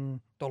 $48 million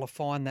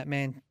fine that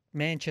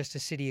Manchester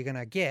City are going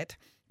to get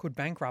could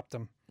bankrupt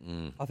them.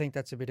 I think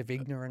that's a bit of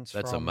ignorance.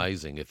 That's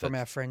amazing. From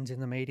our friends in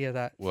the media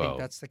that think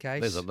that's the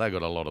case. They've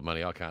got a lot of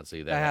money. I can't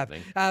see that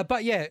happening.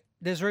 But yeah,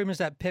 there's rumours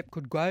that Pep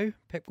could go.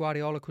 Pep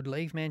Guardiola could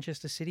leave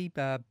Manchester City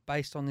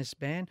based on this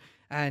ban,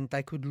 and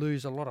they could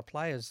lose a lot of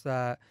players,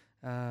 a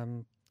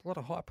lot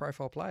of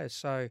high-profile players.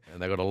 So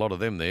and they've got a lot of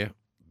them there.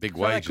 Big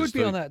wages.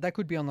 They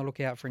could be on the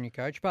lookout for a new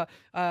coach. But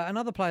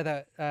another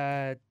player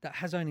that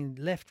has only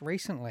left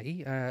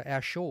recently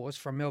our shores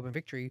from Melbourne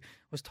Victory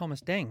was Thomas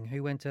Deng,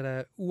 who went to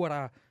the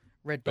Ura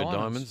Red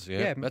Diamonds.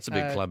 Yeah. That's a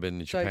big club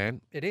in Japan.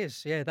 It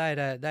is, yeah. They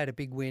had a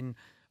big win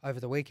over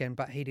the weekend,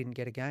 but he didn't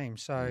get a game.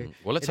 So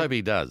Well, let's hope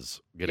he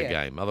does get a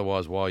game.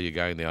 Otherwise, why are you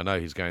going there? I know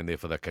he's going there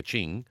for the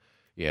ka-ching.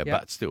 Yeah,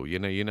 but still, you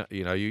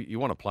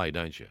want to play,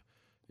 don't you?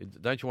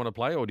 Don't you want to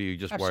play, or do you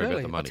just worry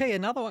about the money? I'll tell you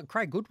another one,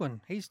 Craig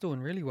Goodwin. He's doing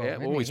really well. Yeah,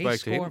 Isn't he? we spoke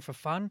He's to him. scoring for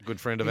fun. Good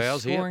friend of He's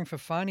ours here. Scoring for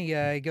fun. He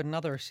got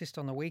another assist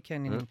on the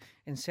weekend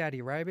in Saudi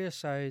Arabia.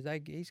 So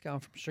he's going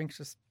from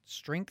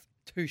strength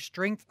to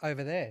strength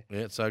over there.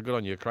 Yeah, so good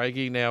on you,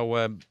 Craigie. Now,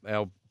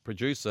 our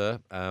producer,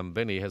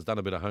 Benny, has done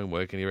a bit of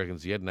homework, and he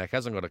reckons Yednak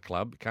hasn't got a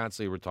club, can't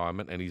see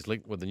retirement, and he's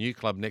linked with a new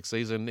club next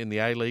season in the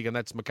A-League, and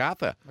that's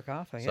MacArthur.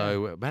 MacArthur, yeah.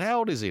 So, but how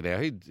old is he now?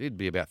 He'd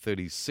be about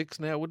 36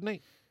 now, wouldn't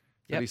he?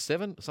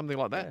 37, something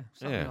like that. Yeah,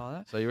 something like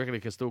that. So you reckon he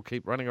can still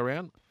keep running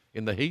around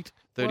in the heat,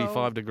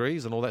 35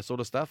 degrees and all that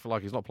sort of stuff?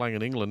 Like he's not playing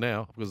in England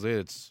now because there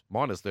it's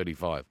minus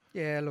 35.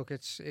 Yeah, look,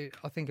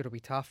 I think it'll be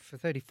tough. For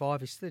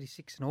 35, he's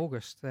 36 in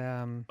August.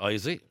 Oh,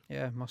 is he?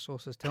 Yeah, my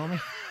sources tell me.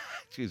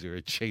 Jeez, you're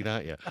a cheat,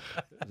 aren't you?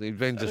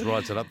 Ben just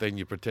writes it up, then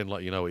you pretend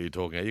like you know what you're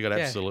talking about. You got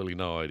absolutely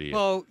no idea.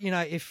 Well,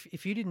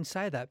 if you didn't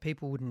say that,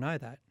 people wouldn't know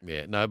that.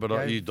 Yeah, no,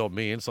 but you dob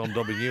me in, so I'm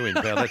dobbing you in,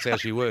 pal. That's how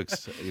she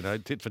works,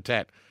 tit for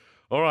tat.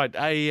 All right,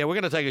 we're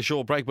going to take a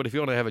short break, but if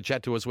you want to have a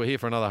chat to us, we're here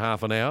for another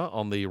half an hour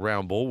on the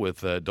Round Ball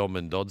with Dom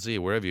and Dodsy,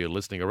 wherever you're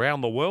listening around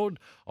the world,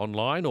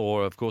 online,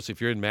 or, of course, if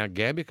you're in Mount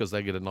Gambier, because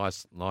they get it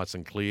nice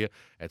and clear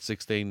at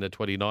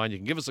 16:29. You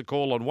can give us a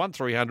call on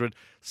 1300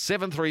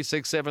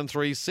 736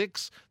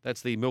 736.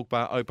 That's the Milk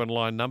Bar open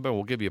line number, and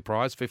we'll give you a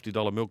prize,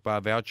 $50 Milk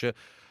Bar voucher.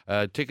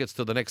 Tickets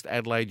to the next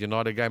Adelaide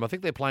United game. I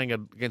think they're playing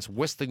against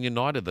Western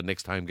United the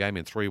next home game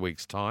in 3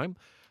 weeks' time.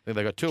 I think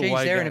they've got two away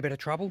games. They're in a bit of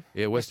trouble.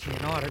 Yeah, Western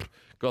United.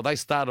 God, they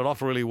started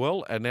off really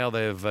well, and now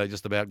they've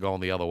just about gone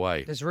the other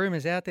way. There's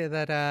rumours out there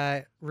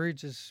that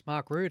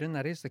Mark Rudin,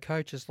 that is the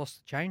coach, has lost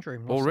the change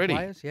room. Already? The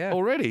players. Yeah.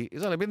 Already?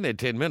 He's only been there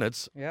 10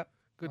 minutes. Yep.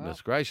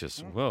 Goodness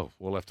gracious. Well,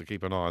 we'll have to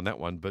keep an eye on that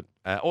one. But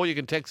or you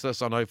can text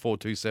us on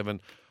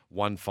 0427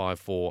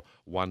 154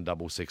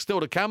 166. Still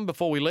to come,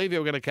 before we leave you,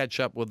 we're going to catch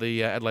up with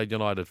the Adelaide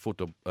United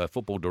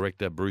football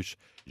director, Bruce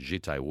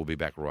Gitte. We'll be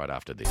back right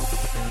after this.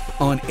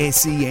 On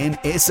SEN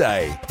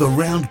SA, the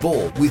Round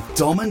Ball with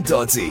Dom and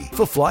Dodsy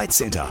for Flight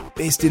Centre.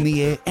 Best in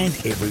the air and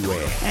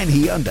everywhere. And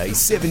Hyundai's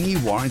 7-year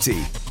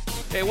warranty.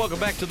 Hey, welcome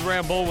back to the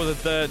Round Ball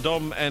with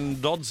Dom and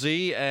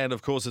Dodsy. And,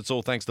 of course, it's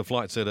all thanks to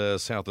Flight Centre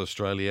South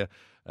Australia.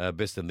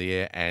 Best in the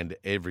air and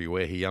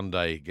everywhere.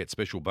 Hyundai gets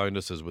special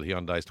bonuses with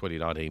Hyundai's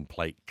 2019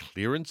 plate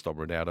clearance. Dom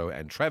Rinaldo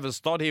and Travis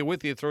Dodd here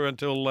with you through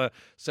until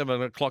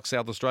 7 o'clock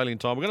South Australian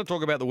time. We're going to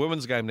talk about the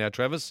women's game now,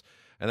 Travis.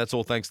 And that's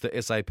all thanks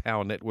to SA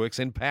Power Networks,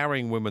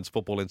 empowering women's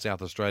football in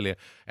South Australia.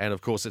 And,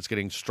 of course, it's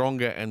getting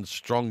stronger and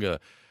stronger.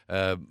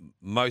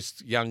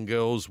 Most young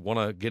girls want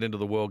to get into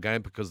the world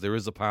game because there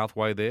is a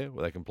pathway there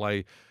where they can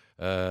play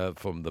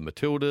from the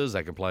Matildas,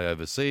 they can play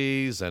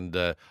overseas, and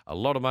a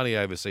lot of money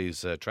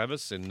overseas,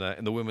 Travis, in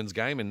the women's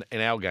game,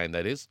 in our game,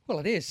 that is. Well,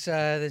 it is.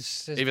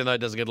 There's Even though it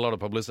doesn't get a lot of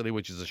publicity,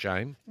 which is a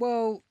shame.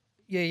 Well,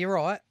 yeah, you're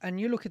right. And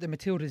you look at the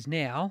Matildas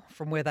now,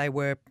 from where they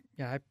were,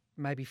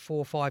 maybe 4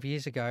 or 5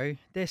 years ago,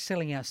 they're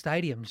selling out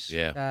stadiums.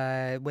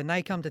 Yeah. When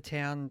they come to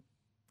town.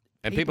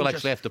 And people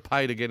actually have to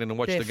pay to get in and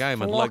watch the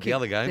game, unlike the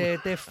other game.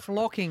 They're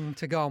flocking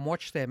to go and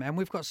watch them. And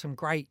we've got some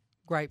great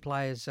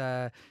players.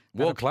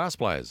 World-class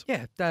players.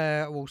 Yeah.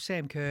 Well,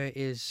 Sam Kerr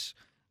is,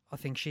 I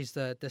think she's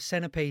the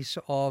centrepiece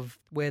of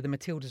where the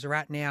Matildas are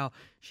at now.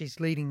 She's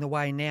leading the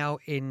way now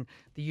in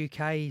the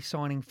UK,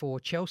 signing for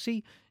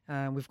Chelsea.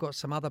 We've got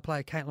some other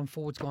players. Caitlin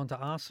Ford's gone to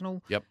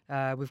Arsenal.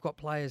 Yep. We've got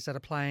players that are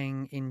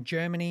playing in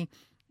Germany.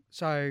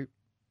 So,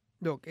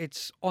 look,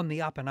 it's on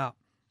the up and up.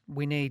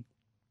 We need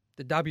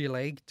the W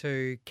League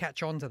to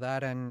catch on to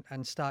that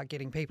and start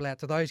getting people out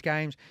to those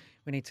games.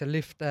 We need to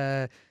lift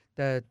the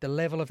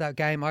level of that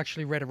game. I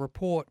actually read a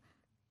report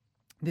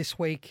this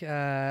week,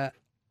 or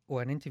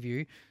an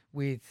interview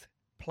with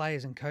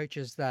players and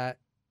coaches that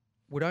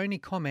would only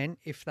comment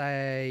if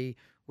they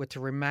were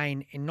to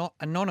remain not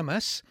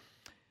anonymous,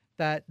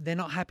 that they're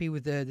not happy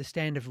with the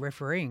standard of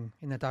refereeing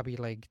in the W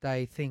League.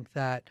 They think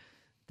that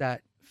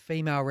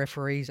female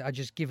referees are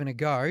just given a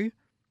go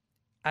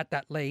at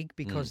that league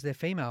because they're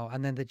female,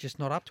 and then they're just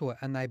not up to it.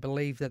 And they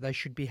believe that they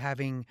should be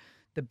having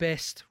the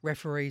best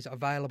referees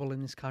available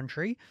in this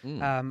country,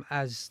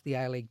 as the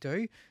A-League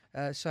do.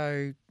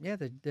 So, yeah,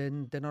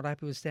 they're not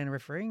happy with standard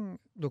refereeing.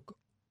 Look,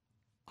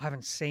 I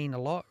haven't seen a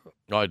lot.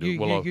 I do. You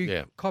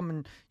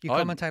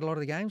commentate a lot of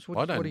the games.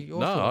 What are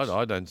your thoughts?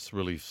 I don't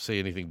really see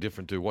anything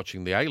different to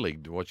watching the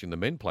A-League, watching the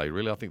men play,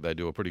 really. I think they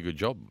do a pretty good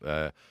job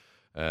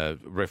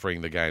refereeing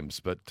the games.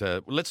 But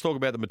let's talk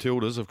about the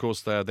Matildas. Of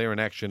course, they're in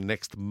action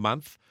next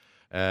month.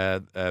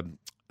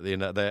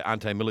 The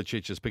Ante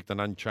Milicic has picked an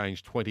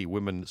unchanged 20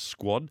 women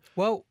squad.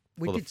 Well,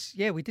 we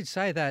did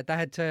say that they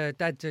had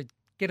to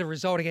get a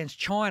result against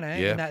China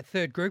in that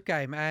third group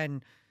game,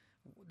 and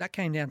that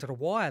came down to the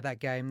wire. That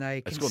game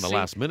they scored in the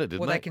last minute,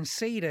 didn't they? Well, they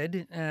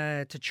conceded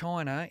to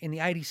China in the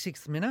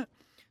 86th minute,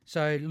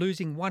 so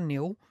losing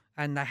 1-0.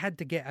 And they had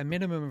to get a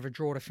minimum of a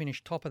draw to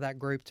finish top of that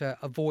group to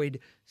avoid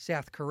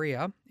South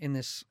Korea in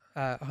this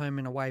home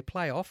and away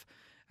playoff.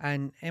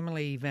 and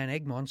Emily Van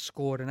Egmond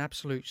scored an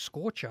absolute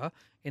scorcher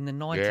in the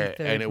 93rd minute.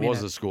 And it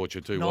was a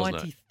scorcher too,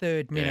 wasn't it?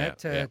 93rd minute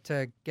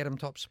to get them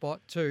top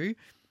spot to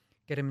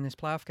get him in this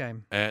playoff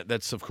game.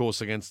 That's, of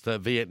course, against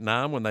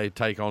Vietnam when they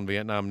take on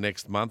Vietnam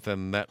next month,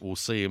 and that will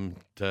see him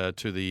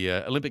to the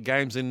Olympic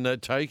Games in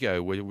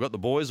Tokyo. We've got the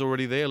boys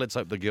already there. Let's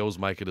hope the girls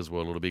make it as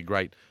well. It'll be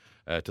great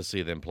to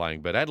see them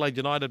playing. But Adelaide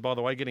United, by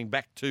the way, getting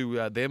back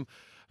to them,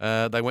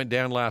 they went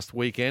down last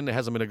weekend. It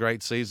hasn't been a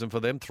great season for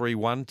them.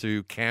 3-1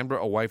 to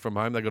Canberra away from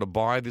home. They've got a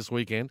bye this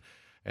weekend,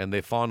 and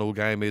their final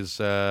game is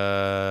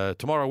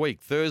tomorrow week,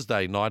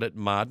 Thursday night at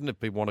Marden, if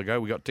people want to go.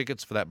 We got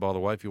tickets for that, by the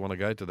way, if you want to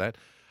go to that.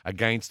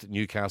 Against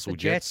Newcastle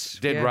Jets.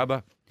 Dead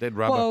rubber.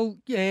 Well,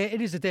 yeah, it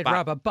is a dead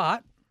rubber,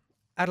 but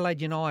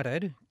Adelaide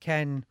United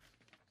can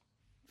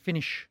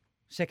finish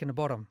second to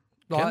bottom.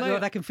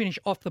 They can finish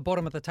off the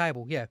bottom of the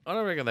table, yeah. I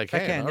don't reckon they can.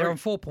 They can. They're on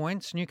 4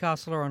 points.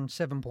 Newcastle are on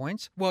 7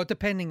 points. Well,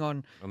 depending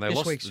on They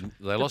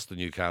lost to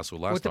Newcastle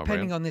last time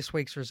depending on this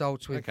week's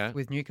results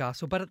with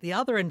Newcastle. But at the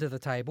other end of the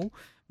table,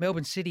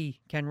 Melbourne City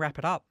can wrap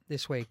it up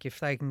this week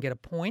if they can get a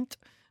point.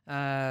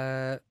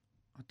 I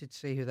did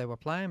see who they were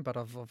playing, but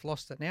I've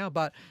lost it now.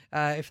 But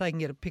if they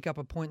can pick up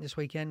a point this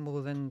weekend,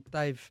 well, then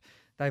they've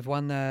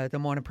won the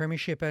minor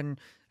premiership. And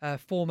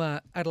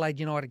former Adelaide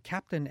United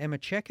captain Emma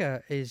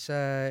Checker is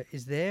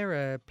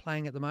there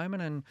playing at the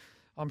moment, and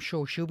I'm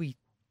sure she'll be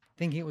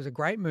thinking it was a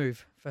great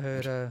move for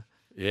her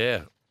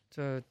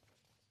to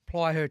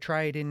ply her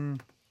trade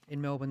in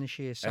Melbourne this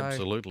year. So,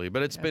 absolutely,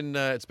 but it's been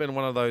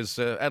one of those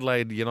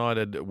Adelaide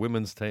United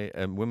women's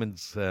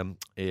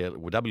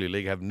W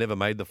League have never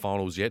made the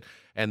finals yet,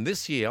 and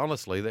this year,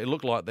 honestly, they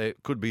look like they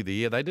could be the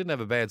year. They didn't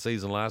have a bad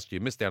season last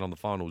year, missed out on the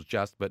finals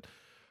but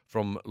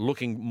from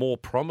looking more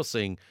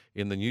promising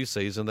in the new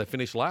season, they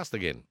finished last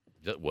again.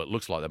 Well, it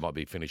looks like they might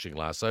be finishing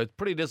last, so it's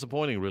pretty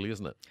disappointing, really,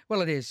 isn't it?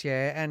 Well, it is,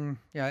 yeah, and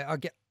I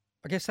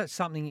guess that's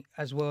something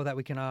as well that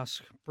we can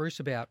ask Bruce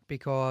about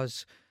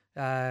because.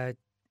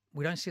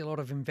 We don't see a lot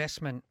of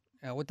investment.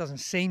 It doesn't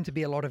seem to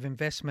be a lot of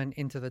investment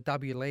into the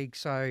W League.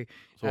 So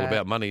it's all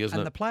about money, isn't it?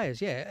 And the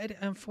players,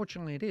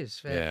 unfortunately it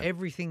is.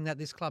 Everything that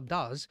this club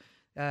does,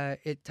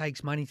 it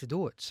takes money to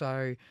do it.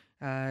 So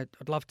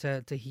I'd love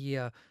to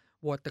hear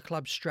what the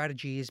club's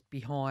strategy is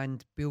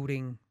behind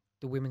building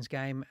the women's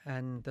game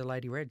and the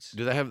Lady Reds.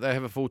 Do they have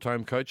a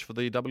full-time coach for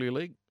the W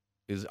League?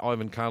 Is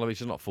Ivan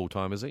Karlovic not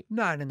full-time, is he?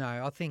 No.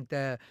 I think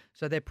their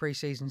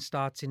pre-season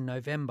starts in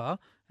November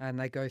and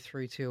they go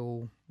through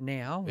till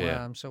now.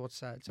 Yeah. So what's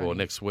that?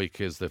 Next week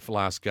is the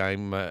last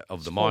game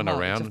of the minor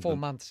round. It's a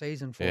 4-month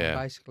season for them,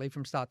 basically,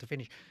 from start to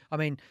finish. I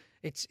mean,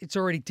 it's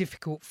already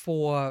difficult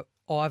for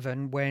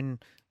Ivan when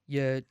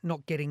you're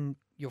not getting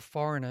your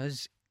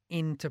foreigners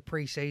into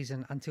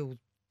pre-season until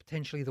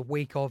potentially the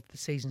week of the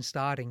season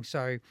starting.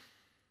 So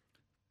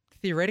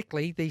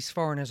theoretically, these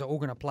foreigners are all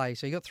going to play.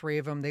 So you got 3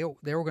 of them.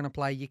 They're all going to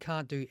play. You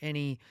can't do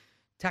any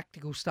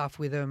tactical stuff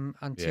with them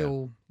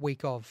until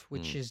week of,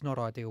 which is not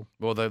ideal.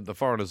 Well, the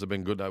foreigners have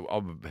been good. I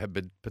have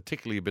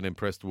particularly been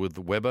impressed with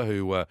Weber,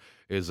 who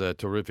is a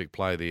terrific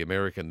player, the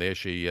American there.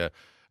 She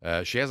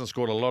hasn't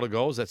scored a lot of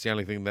goals. That's the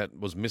only thing that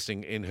was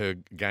missing in her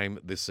game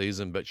this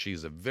season, but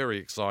she's very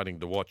exciting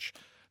to watch.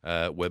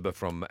 Weber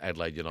from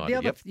Adelaide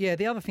United.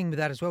 The other thing with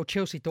that as well,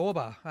 Chelsea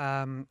Dorber.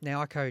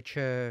 Now I coach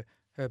her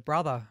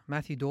brother,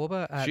 Matthew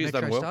Dorber, at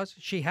Metro Stars.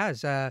 She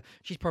has.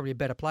 She's probably a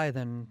better player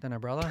than her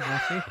brother,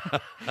 Matthew.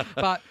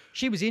 But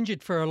she was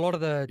injured for a lot of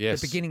the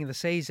beginning of the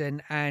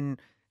season, and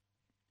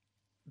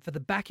for the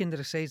back end of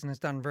the season has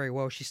done very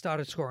well. She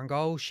started scoring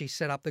goals. She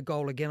set up the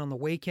goal again on the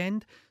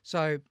weekend.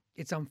 So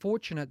it's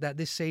unfortunate that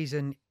this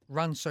season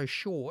runs so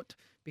short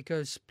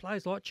because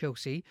players like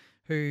Chelsea,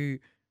 who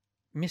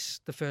miss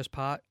the first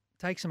part,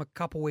 takes them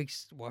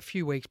a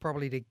few weeks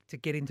probably to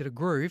get into the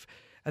groove,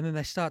 and then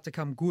they start to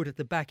come good at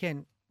the back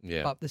end.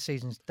 Yeah. But the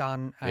season's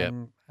done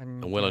and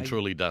well and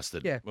truly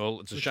dusted. Yeah. Well,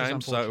 it's a shame.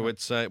 So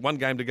it's one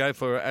game to go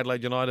for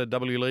Adelaide United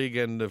W League,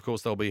 and of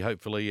course they'll be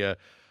hopefully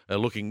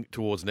looking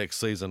towards next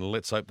season.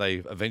 Let's hope they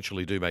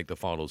eventually do make the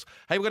finals.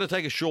 Hey, we're going to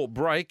take a short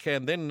break,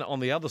 and then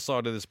on the other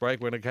side of this break,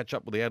 we're going to catch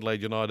up with the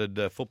Adelaide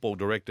United football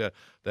director,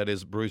 that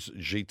is Bruce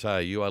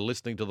Gite. You are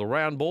listening to The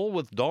Round Ball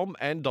with Dom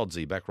and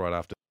Dodsey. Back right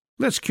after.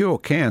 Let's cure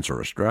cancer,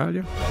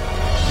 Australia.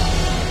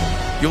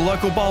 Your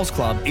local bowls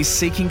club is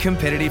seeking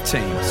competitive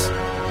teams.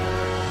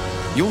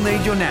 You'll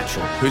need your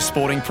natural, whose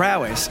sporting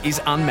prowess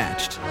is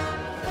unmatched.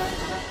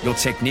 Your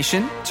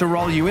technician to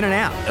roll you in and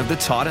out of the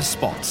tightest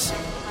spots.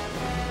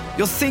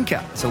 Your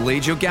thinker to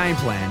lead your game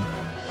plan.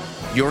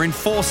 Your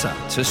enforcer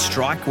to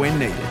strike when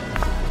needed.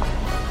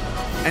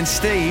 And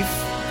Steve,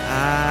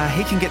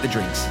 he can get the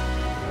drinks.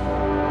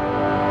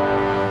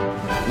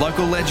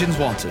 Local legends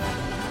wanted.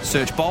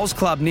 Search Bowls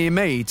Club near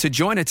me to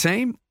join a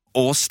team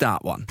or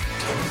start one.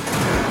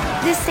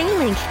 The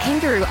SeaLink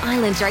Kangaroo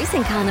Island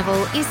Racing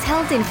Carnival is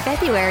held in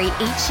February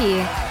each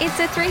year. It's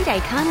a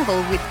 3-day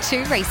carnival with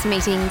 2 race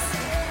meetings.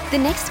 The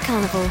next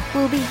carnival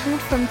will be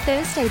held from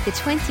Thursday the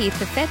 20th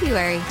of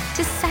February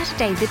to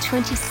Saturday the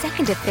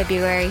 22nd of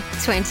February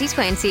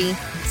 2020.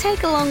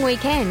 Take a long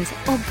weekend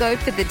or go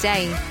for the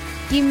day.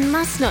 You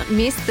must not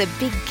miss the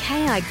big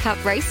KI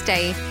Cup race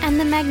day and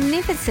the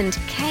magnificent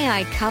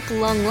KI Cup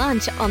long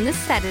lunch on the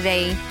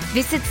Saturday.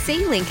 Visit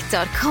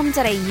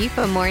sealink.com.au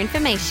for more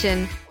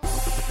information.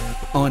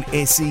 On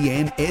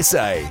SEN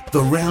SA,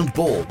 the round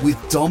ball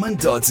with Dom and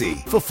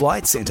Dodsey for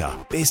Flight Centre,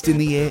 best in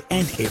the air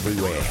and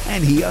everywhere,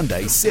 and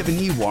Hyundai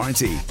 7-year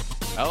warranty.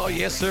 Oh,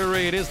 yes, sir.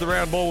 It is the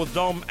round ball with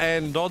Dom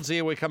and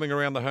Dodsey. We're coming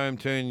around the home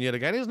turn yet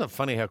again. Isn't it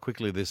funny how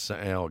quickly this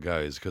hour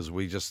goes? Because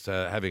we're just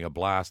having a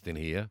blast in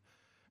here.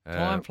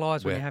 Time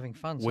flies when you're having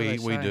fun. So we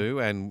do,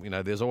 and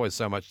there's always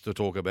so much to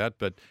talk about.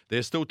 But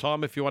there's still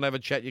time. If you want to have a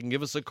chat, you can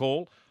give us a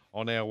call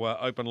on our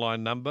open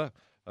line number.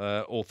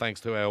 All thanks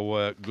to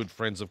our good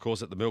friends, of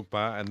course, at the Milk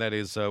Bar, and that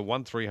is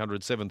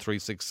 1300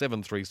 736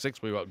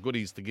 736. We've got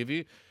goodies to give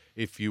you.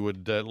 If you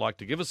would like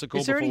to give us a call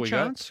before we go. Is there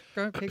any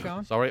chance? Keep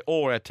going. Sorry,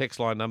 or our text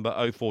line number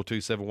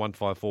 0427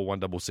 154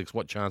 166.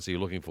 What chance are you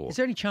looking for? Is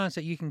there any chance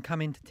that you can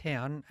come into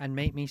town and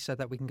meet me so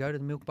that we can go to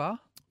the Milk Bar?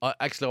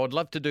 Actually, I'd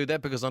love to do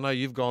that because I know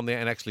you've gone there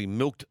and actually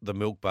milked the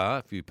Milk Bar,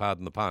 if you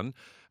pardon the pun.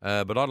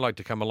 But I'd like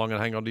to come along and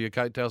hang on to your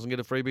coattails and get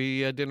a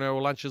freebie dinner or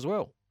lunch as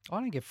well. I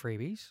don't get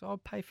freebies. I'll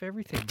pay for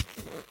everything.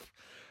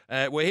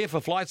 We're here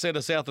for Flight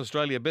Centre South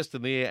Australia, best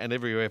in the air and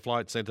everywhere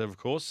Flight Centre, of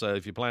course. So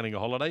if you're planning a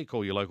holiday,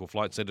 call your local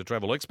Flight Centre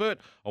travel expert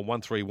on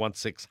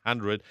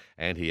 131600.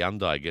 And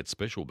Hyundai gets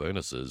special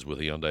bonuses with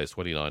Hyundai's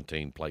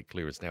 2019 plate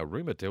clearance. Now,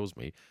 rumour tells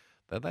me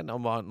that they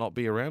might not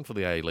be around for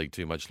the A-League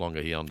too much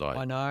longer, Hyundai.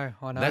 I know.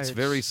 That's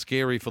very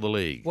scary for the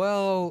league.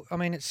 Well, I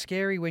mean, it's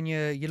scary when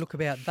you look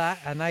about that,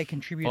 and they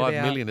contribute $5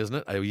 about million, isn't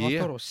it, a year?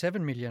 I thought it was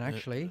 $7 million,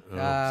 actually.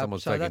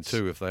 Someone's taking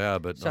two if they are.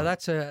 But so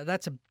that's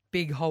a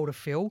big hole to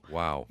fill.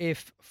 Wow.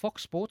 If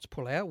Fox Sports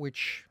pull out,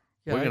 which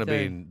we're going to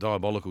be in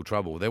diabolical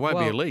trouble. There won't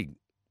be a league.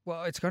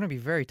 Well, it's going to be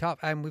very tough,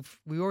 and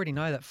we already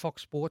know that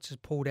Fox Sports has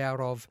pulled out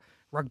of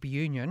rugby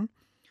union,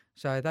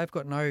 so they've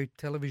got no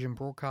television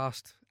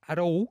broadcast at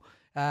all.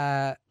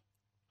 It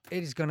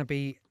is going to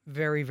be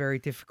very, very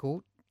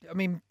difficult. I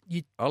mean,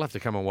 I'll have to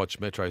come and watch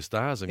Metro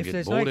Stars and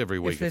get bored every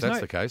week if that's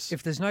the case.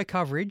 If there's no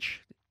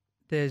coverage,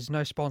 there's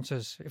no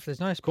sponsors. If there's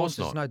no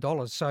sponsors, no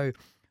dollars. So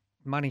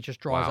money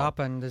just dries up,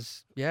 and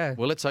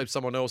Well, let's hope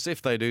someone else,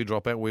 if they do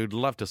drop out, we would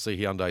love to see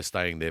Hyundai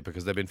staying there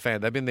because they've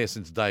been there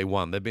since day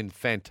one. They've been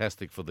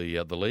fantastic for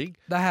the league.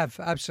 They have,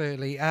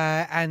 absolutely.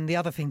 And the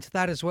other thing to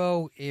that as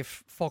well,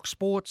 if Fox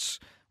Sports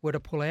were to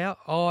pull out,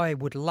 I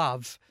would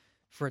love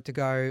for it to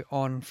go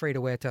on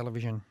free-to-air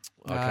television.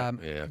 Okay.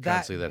 I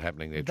can't see that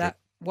happening there.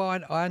 Well,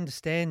 I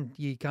understand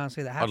you can't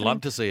see that happening. I'd love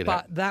to see it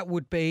happen. But that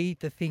would be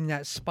the thing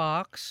that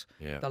sparks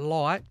the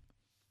light,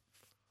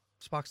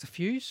 sparks the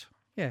fuse.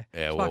 Yeah,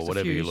 well,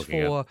 whatever you're looking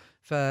at.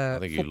 For I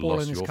think football you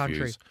lost in this your country.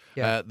 Fuse.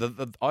 Yeah.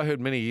 I heard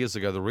many years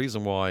ago the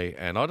reason why,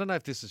 and I don't know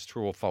if this is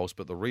true or false,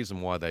 but the reason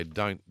why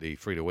the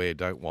free-to-air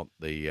don't want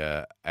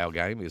our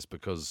game is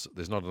because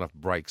there's not enough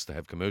breaks to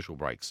have commercial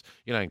breaks.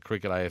 In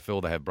cricket,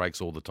 AFL, they have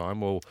breaks all the time.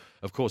 Well,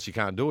 of course, you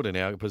can't do it in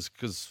our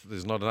because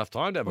there's not enough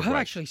time to have a break.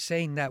 I've actually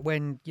seen that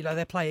when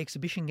they play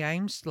exhibition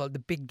games, like the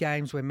big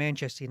games where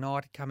Manchester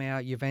United come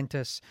out,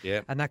 Juventus,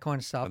 and that kind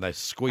of stuff. And they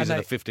squeeze in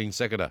a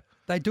 15-seconder.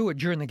 They do it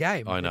during the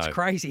game. I know. It's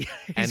crazy.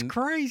 It's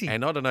crazy.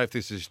 And I don't know if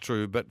this is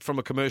true, but from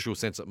a commercial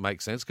sense, it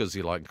makes sense because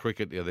in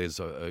cricket, there's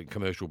a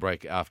commercial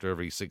break after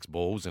every 6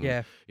 balls, and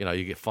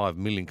you get 5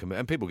 million,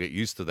 and people get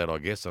used to that, I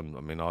guess. And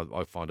I mean,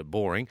 I find it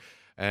boring.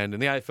 And in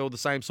the AFL, the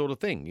same sort of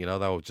thing.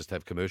 They'll just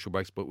have commercial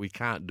breaks, but we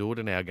can't do it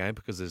in our game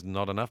because there's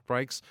not enough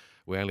breaks.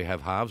 We only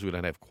have halves. We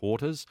don't have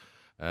quarters.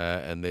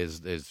 And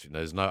there's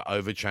no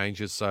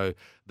overchanges. So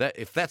that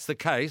if that's the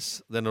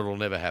case, then it'll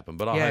never happen.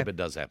 But I hope it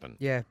does happen.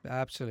 Yeah,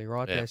 absolutely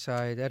right there.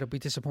 So that'll be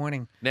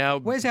disappointing. Now,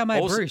 where's our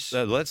mate Bruce?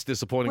 That's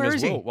disappointing Where as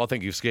is well. he? Well, I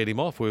think you've scared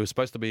him off. We were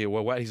supposed to be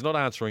he's not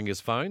answering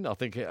his phone. I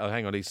think.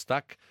 Hang on, he's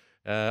stuck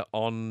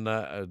on.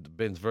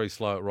 Ben's very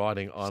slow at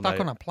writing. Stuck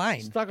on a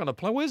plane. Stuck on a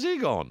plane. Where's he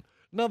gone?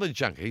 Another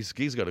junk. He's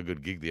got a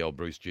good gig, the old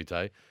Bruce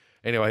Jute.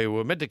 Anyway, we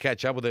were meant to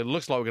catch up with it. It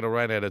looks like we're going to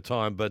run out of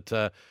time, but.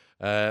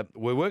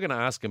 We were going to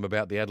ask him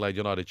about the Adelaide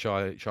United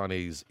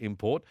Chinese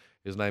import.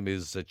 His name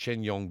is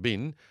Chen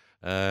Yongbin,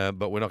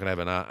 but we're not going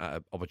to have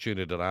an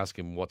opportunity to ask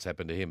him what's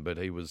happened to him. But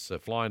he was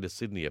flying to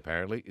Sydney,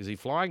 apparently. Is he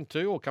flying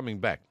too or coming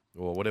back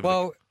or whatever?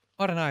 Well,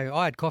 I don't know.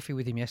 I had coffee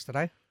with him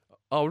yesterday.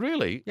 Oh,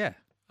 really? Yeah.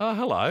 Oh,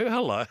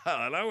 hello.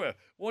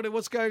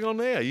 What's going on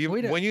there?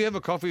 When you have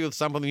a coffee with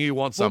someone, you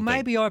want something. Well,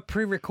 maybe I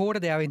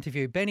pre-recorded our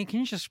interview. Benny, can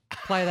you just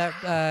play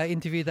that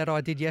interview that I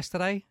did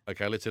yesterday?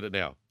 Okay, let's hit it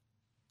now.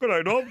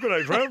 G'day, Dom.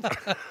 G'day,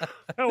 Trav.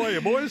 How are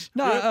you, boys?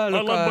 No, look, I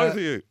love both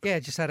of you. Yeah,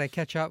 just had a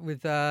catch up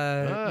with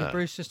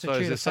Bruce just to chew the fat.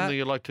 So is there something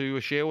you'd like to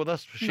share with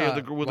us? With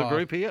the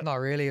group here? Not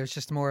really. It was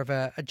just more of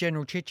a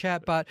general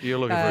chit-chat. But you're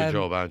looking for a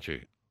job, aren't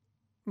you?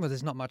 Well,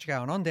 there's not much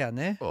going on down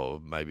there. Or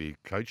maybe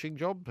coaching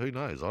job? Who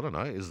knows? I don't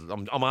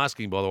know. I'm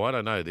asking, by the way. I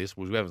don't know this.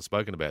 We haven't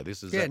spoken about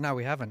this. No,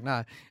 we haven't.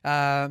 No.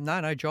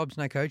 No jobs,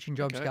 no coaching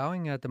jobs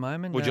going at the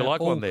moment. Would you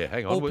like one there?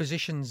 Hang on. All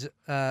positions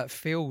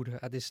filled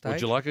at this stage.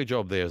 Would you like a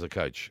job there as a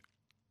coach?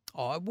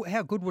 Oh,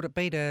 how good would it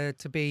be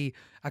to be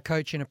a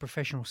coach in a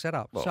professional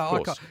setup? Well,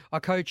 so I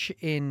coach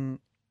in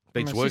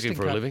Beats working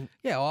for a living.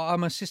 Yeah,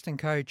 I'm an assistant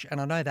coach,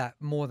 and I know that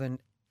more than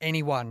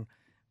anyone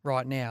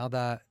right now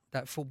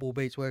that football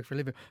beats work for a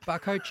living. But I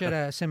coach at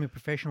a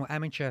semi-professional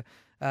amateur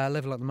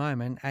level at the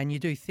moment, and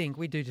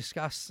we do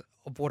discuss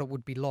of what it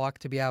would be like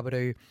to be able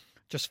to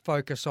just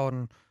focus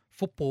on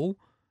football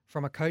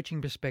from a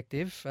coaching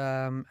perspective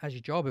as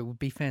your job. It would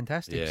be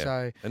fantastic. Yeah.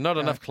 So, and not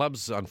enough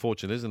clubs,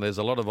 unfortunately, isn't there? There's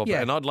a lot of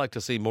Yeah. and I'd like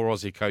to see more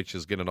Aussie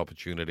coaches get an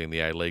opportunity in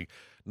the A-League.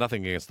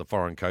 Nothing against the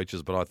foreign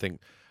coaches, but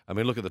I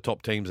mean, look at the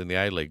top teams in the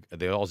A-League.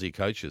 They're Aussie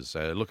coaches.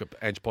 Look at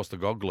Ange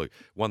Postecoglou,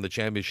 won the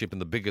championship in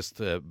the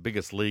biggest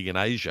league in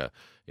Asia.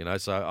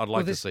 So I'd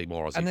like to see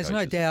more Aussie and there's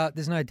coaches.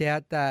 there's no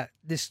doubt that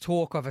this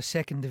talk of a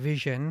second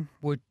division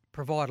would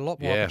provide a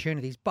lot more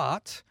opportunities.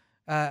 But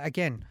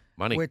again,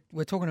 Money.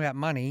 We're talking about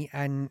money,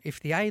 and if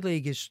the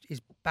A-League is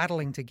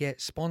battling to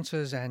get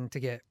sponsors and to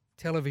get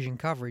television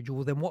coverage,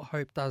 well, then what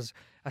hope does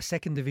a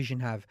second division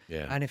have?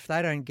 Yeah. And if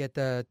they don't get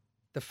the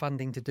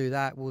funding to do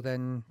that, well,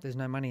 then there's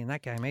no money in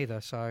that game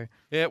either. So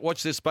Yeah,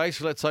 watch this space.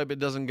 Let's hope it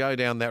doesn't go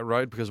down that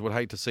road, because we'd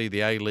hate to see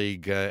the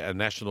A-League, a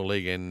National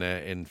League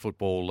in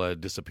football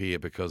disappear,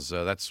 because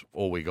that's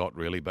all we got,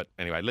 really. But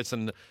anyway,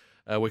 listen,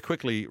 we're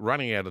quickly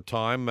running out of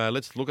time.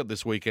 Let's look at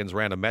this weekend's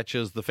round of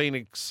matches. The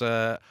Phoenix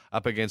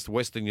up against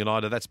Western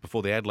United. That's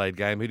before the Adelaide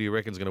game. Who do you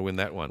reckon's going to win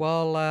that one?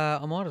 well,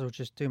 I might as well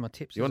just do my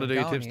tips. You as want to I'm do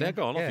your going tips here. now?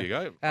 Go on, off Yeah. you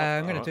go.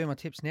 I'm going All to do my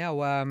tips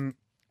now.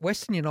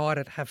 Western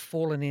United have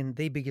fallen in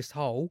the biggest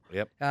hole.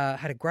 Yep.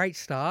 Had a great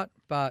start,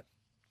 but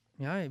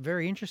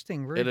very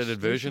interesting. Edited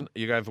version.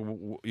 You're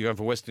going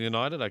for Western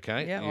United,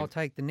 okay? Yeah, I'll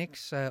take the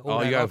Knicks. You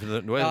go for the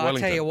I'll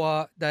Wellington. tell you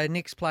what, the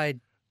Knicks played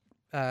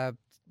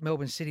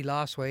Melbourne City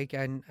last week,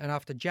 and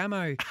after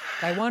Jamo,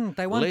 they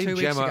won Leave 2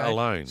 weeks Jamo ago.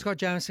 alone. Scott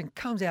Jamison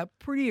comes out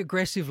pretty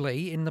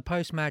aggressively in the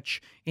post-match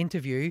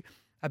interview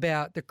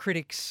about the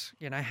critics,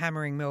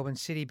 hammering Melbourne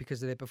City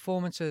because of their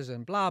performances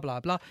and blah, blah,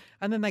 blah.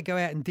 And then they go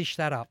out and dish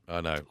that up.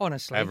 I know.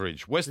 Honestly.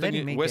 Average.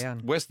 letting me down.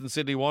 Western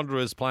Sydney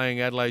Wanderers playing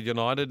Adelaide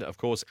United, of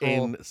course,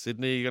 in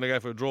Sydney. You're going to go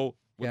for a draw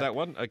with that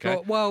one? Okay.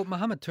 Well,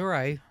 Mohamed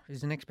Toure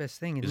is the next best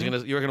thing, isn't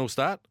he? You reckon he'll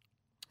start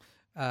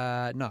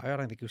No, I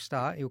don't think he'll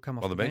start. He'll come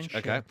off on the bench?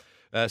 Okay.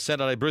 yeah.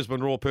 Saturday, Brisbane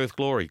Roar, Perth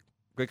Glory.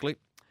 Quickly.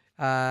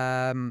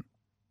 Quick.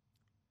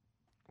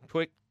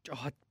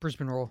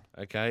 Brisbane Roar.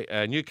 Okay.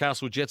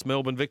 Newcastle Jets,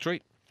 Melbourne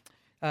Victory.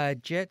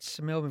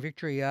 Jets, Melbourne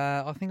Victory.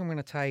 I think I'm going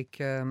to take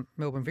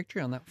Melbourne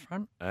Victory on that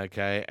front.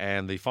 Okay.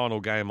 And the final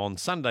game on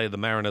Sunday, the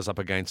Mariners up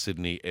against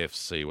Sydney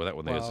FC. Well, that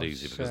one there is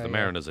easy, because the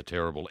Mariners are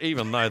terrible.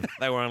 Even though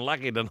they were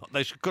unlucky,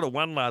 they could have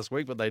won last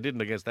week, but they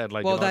didn't against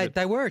Adelaide United. Well,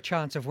 they were a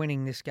chance of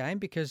winning this game,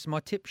 because my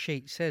tip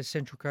sheet says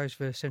Central Coast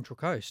versus Central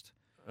Coast.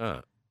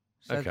 Oh,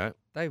 So okay.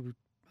 They would,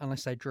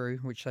 unless they drew,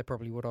 which they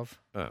probably would have.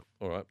 Oh,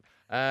 all right.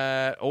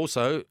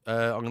 Also,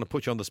 I'm going to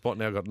put you on the spot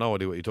now. I've got no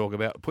idea what you're talking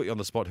about. Put you on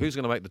the spot. Who's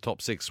going to make the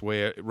top six?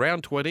 Where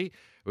round 20,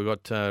 we've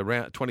got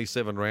round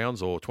 27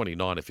 rounds, or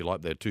 29 if you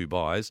like. There are 2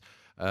 buys.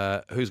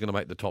 Who's going to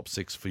make the top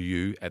 6 for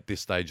you at this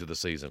stage of the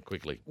season?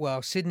 Quickly.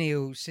 Well, Sydney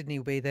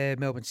will be there.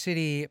 Melbourne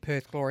City,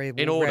 Perth Glory.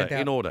 In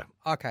order.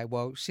 Okay.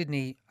 Well,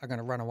 Sydney are going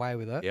to run away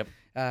with it. Yep.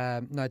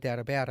 No doubt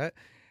about it.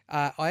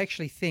 I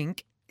actually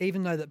think,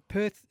 even though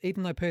Perth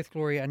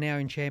Glory are now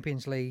in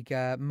Champions League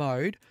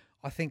mode,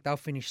 I think they'll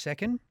finish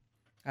second.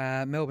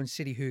 Melbourne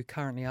City, who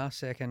currently are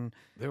second,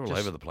 They're all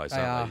over the place,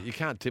 aren't they? You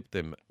can't tip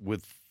them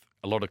with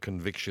a lot of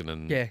conviction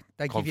and they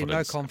confidence. give you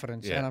no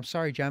confidence. Yeah. And I'm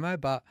sorry,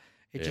 Jamo, but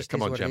it just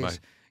come is on, what Jamo. it is.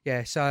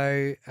 Yeah,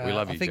 so We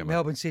love I you, think Jamo.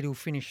 Melbourne City will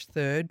finish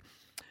third.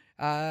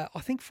 I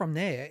think from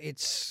there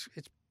it's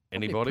probably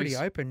Anybody's?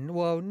 pretty open.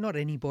 Well, not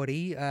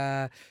anybody.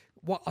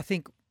 What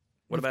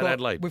about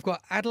Adelaide? We've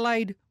got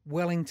Adelaide,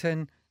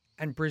 Wellington,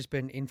 and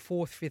Brisbane in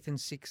 4th, 5th, and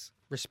 6th,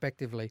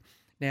 respectively.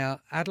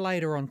 Now,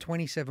 Adelaide are on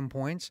 27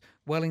 points,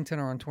 Wellington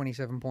are on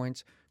 27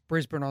 points,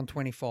 Brisbane on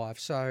 25.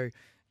 So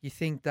you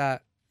think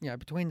that,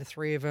 between the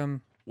 3 of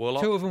them,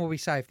 2 of them will be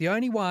safe. The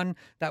only one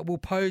that will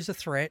pose a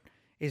threat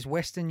is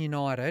Western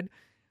United,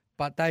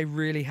 but they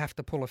really have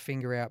to pull a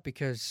finger out,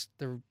 because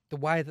the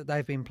way that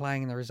they've been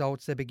playing and the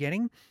results they've been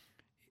getting,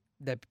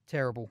 they're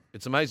terrible.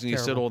 It's amazing you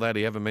said all that.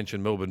 You haven't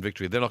mentioned Melbourne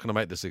Victory. They're not going to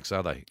make the 6,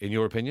 are they? In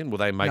your opinion, will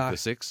they make the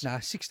 6? No,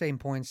 16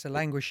 points. They're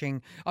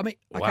languishing. I mean,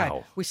 okay,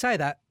 Wow. we say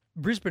that.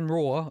 Brisbane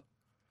Roar,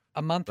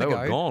 a month They ago.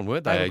 were gone,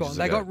 weren't they? Ages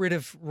They ago. got rid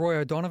of Roy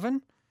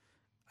O'Donovan,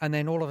 and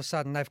then all of a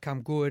sudden they've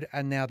come good,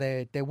 and now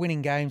they're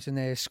winning games and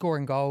they're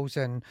scoring goals,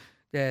 and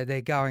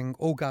they're going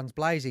all guns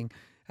blazing.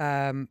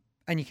 And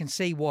you can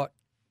see what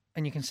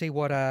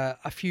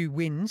a few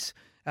wins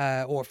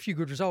or a few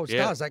good results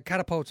does. That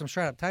catapults them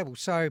straight up table.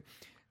 So,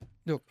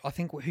 look, I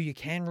think who you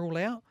can rule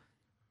out: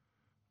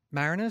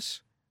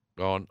 Mariners,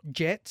 Gone.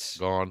 Jets,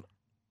 Gone.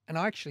 and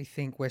I actually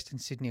think Western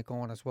Sydney are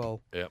gone as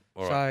well. Yep.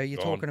 All So right.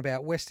 you're talking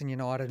about Western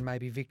United and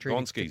maybe Victory to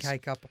Gonskis.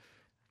 take up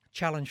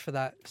challenge for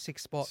that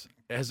 6th spot.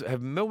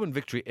 Have Melbourne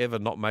Victory ever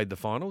not made the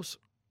finals?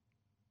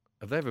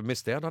 Have they ever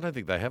missed out? I don't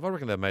think they have. I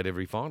reckon they've made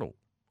every final.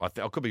 I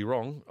could be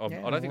wrong. I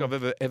don't think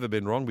I've ever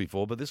been wrong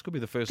before, but this could be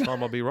the first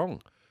time I'll be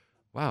wrong.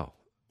 Wow.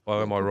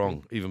 Why am I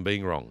wrong, even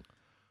being wrong?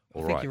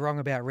 I think you're wrong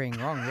about ring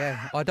wrong,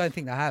 yeah. I don't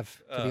think they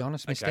have, to be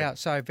honest, missed out.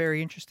 So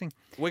very interesting.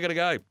 We're going to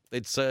go.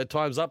 It's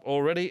time's up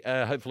already.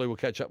 Hopefully we'll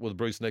catch up with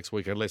Bruce next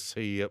week unless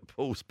he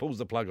pulls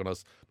the plug on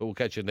us. But we'll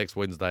catch you next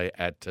Wednesday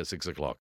at 6 o'clock.